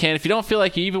list you can. If you don't feel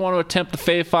like you even want to attempt the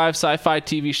Fave 5 sci-fi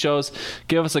TV shows,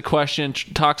 give us a question,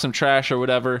 talk some trash or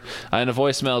whatever, and a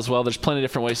voicemail as well. There's plenty of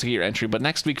different ways to get your entry. But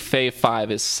next week, Fave 5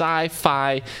 is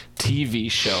sci-fi TV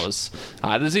shows.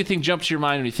 Does anything jump to your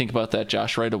mind when you think about that,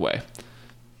 Josh, right away?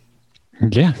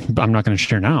 Yeah, I'm not going to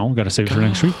share now. Got to save it for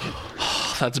next week.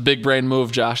 That's a big brain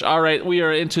move, Josh. All right, we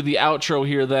are into the outro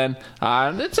here then.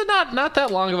 It's not that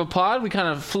long of a pod. We kind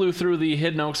of flew through the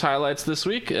Hidden Oaks highlights this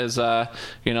week as, the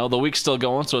week's still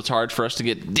going, so it's hard for us to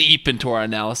get deep into our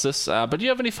analysis. But do you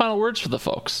have any final words for the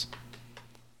folks?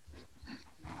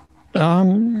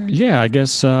 Yeah, I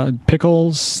guess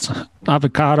pickles,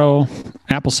 avocado,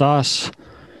 applesauce. Is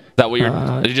that what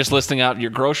are you just listing out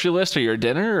your grocery list or your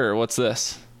dinner, or what's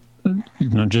this?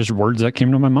 Just words that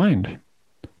came to my mind.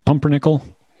 Pumpernickel.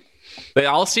 They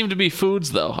all seem to be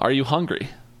foods, though. Are you hungry?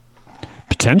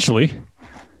 Potentially.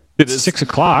 It's 6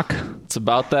 o'clock. It's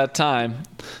about that time.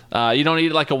 You don't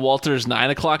eat like a Walter's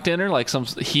 9 o'clock dinner, like some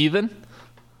heathen?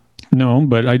 No,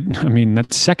 but I mean,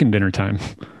 that's second dinner time.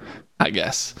 I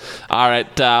guess. All right,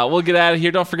 we'll get out of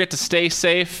here. Don't forget to stay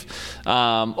safe.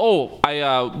 Right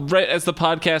as the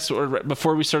podcast, or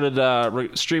before we started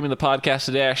streaming the podcast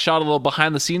today, I shot a little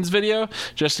behind the scenes video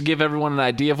just to give everyone an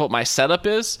idea of what my setup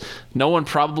is. No one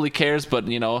probably cares, but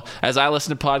as I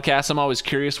listen to podcasts, I'm always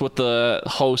curious what the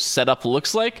host setup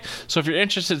looks like. So if you're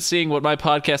interested in seeing what my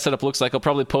podcast setup looks like, I'll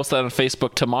probably post that on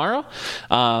Facebook tomorrow.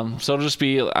 So it'll just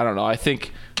be, I don't know, I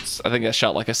think I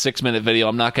shot like a 6-minute video.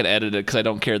 I'm not going to edit it because I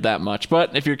don't care that much.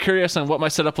 But if you're curious on what my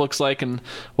setup looks like and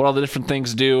what all the different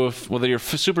things do, whether you're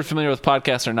super familiar with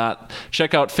podcasts or not,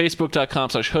 check out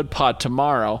facebook.com/hoodpod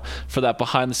tomorrow for that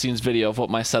behind-the-scenes video of what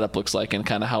my setup looks like and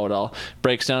kind of how it all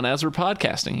breaks down as we're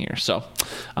podcasting here. So,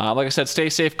 like I said, stay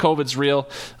safe. COVID's real.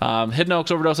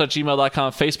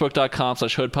 HiddenOaksOverdose@gmail.com,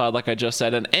 facebook.com/hoodpod, like I just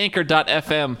said, and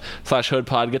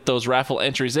anchor.fm/hoodpod. Get those raffle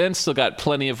entries in. Still got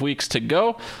plenty of weeks to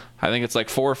go. I think it's like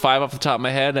 4 or 5 off the top of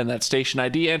my head, and that station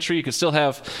ID entry, you can still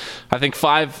have, I think,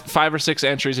 5 or 6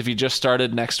 entries if you just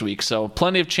started next week. So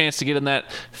plenty of chance to get in that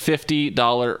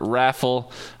 $50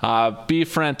 raffle. Be a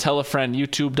friend, tell a friend,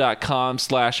 youtube.com/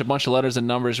 a bunch of letters and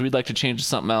numbers. We'd like to change to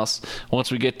something else once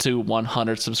we get to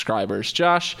 100 subscribers.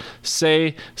 Josh,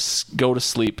 say go to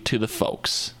sleep to the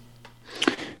folks.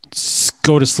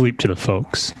 Go to sleep to the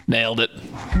folks. Nailed it.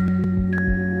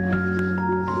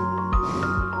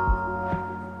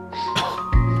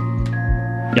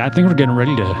 Yeah, I think we're getting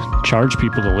ready to charge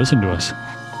people to listen to us.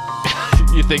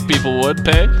 You think people would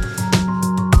pay?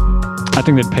 I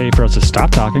think they'd pay for us to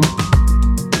stop talking.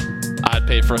 I'd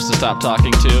pay for us to stop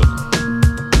talking too.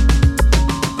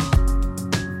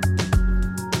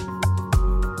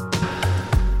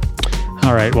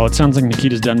 All right, well, it sounds like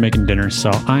Nikita's done making dinner,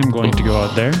 so I'm going to go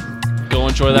out there. Go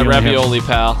enjoy that ravioli,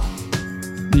 pal.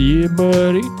 Yeah,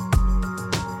 buddy.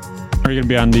 Are you going to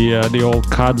be on the old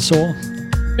COD Soul?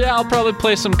 Yeah, I'll probably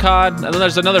play some COD. And then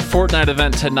there's another Fortnite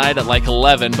event tonight at like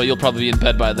 11, but you'll probably be in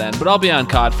bed by then. But I'll be on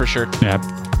COD for sure. Yeah,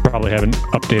 probably haven't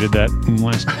updated that in the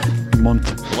last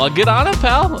month. Well, get on it,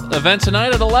 pal. Event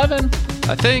tonight at 11,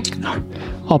 I think.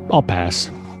 I'll pass.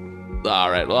 All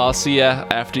right, well, I'll see ya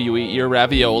after you eat your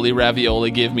ravioli.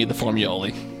 Ravioli, give me the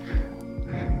formioli.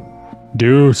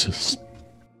 Deuces.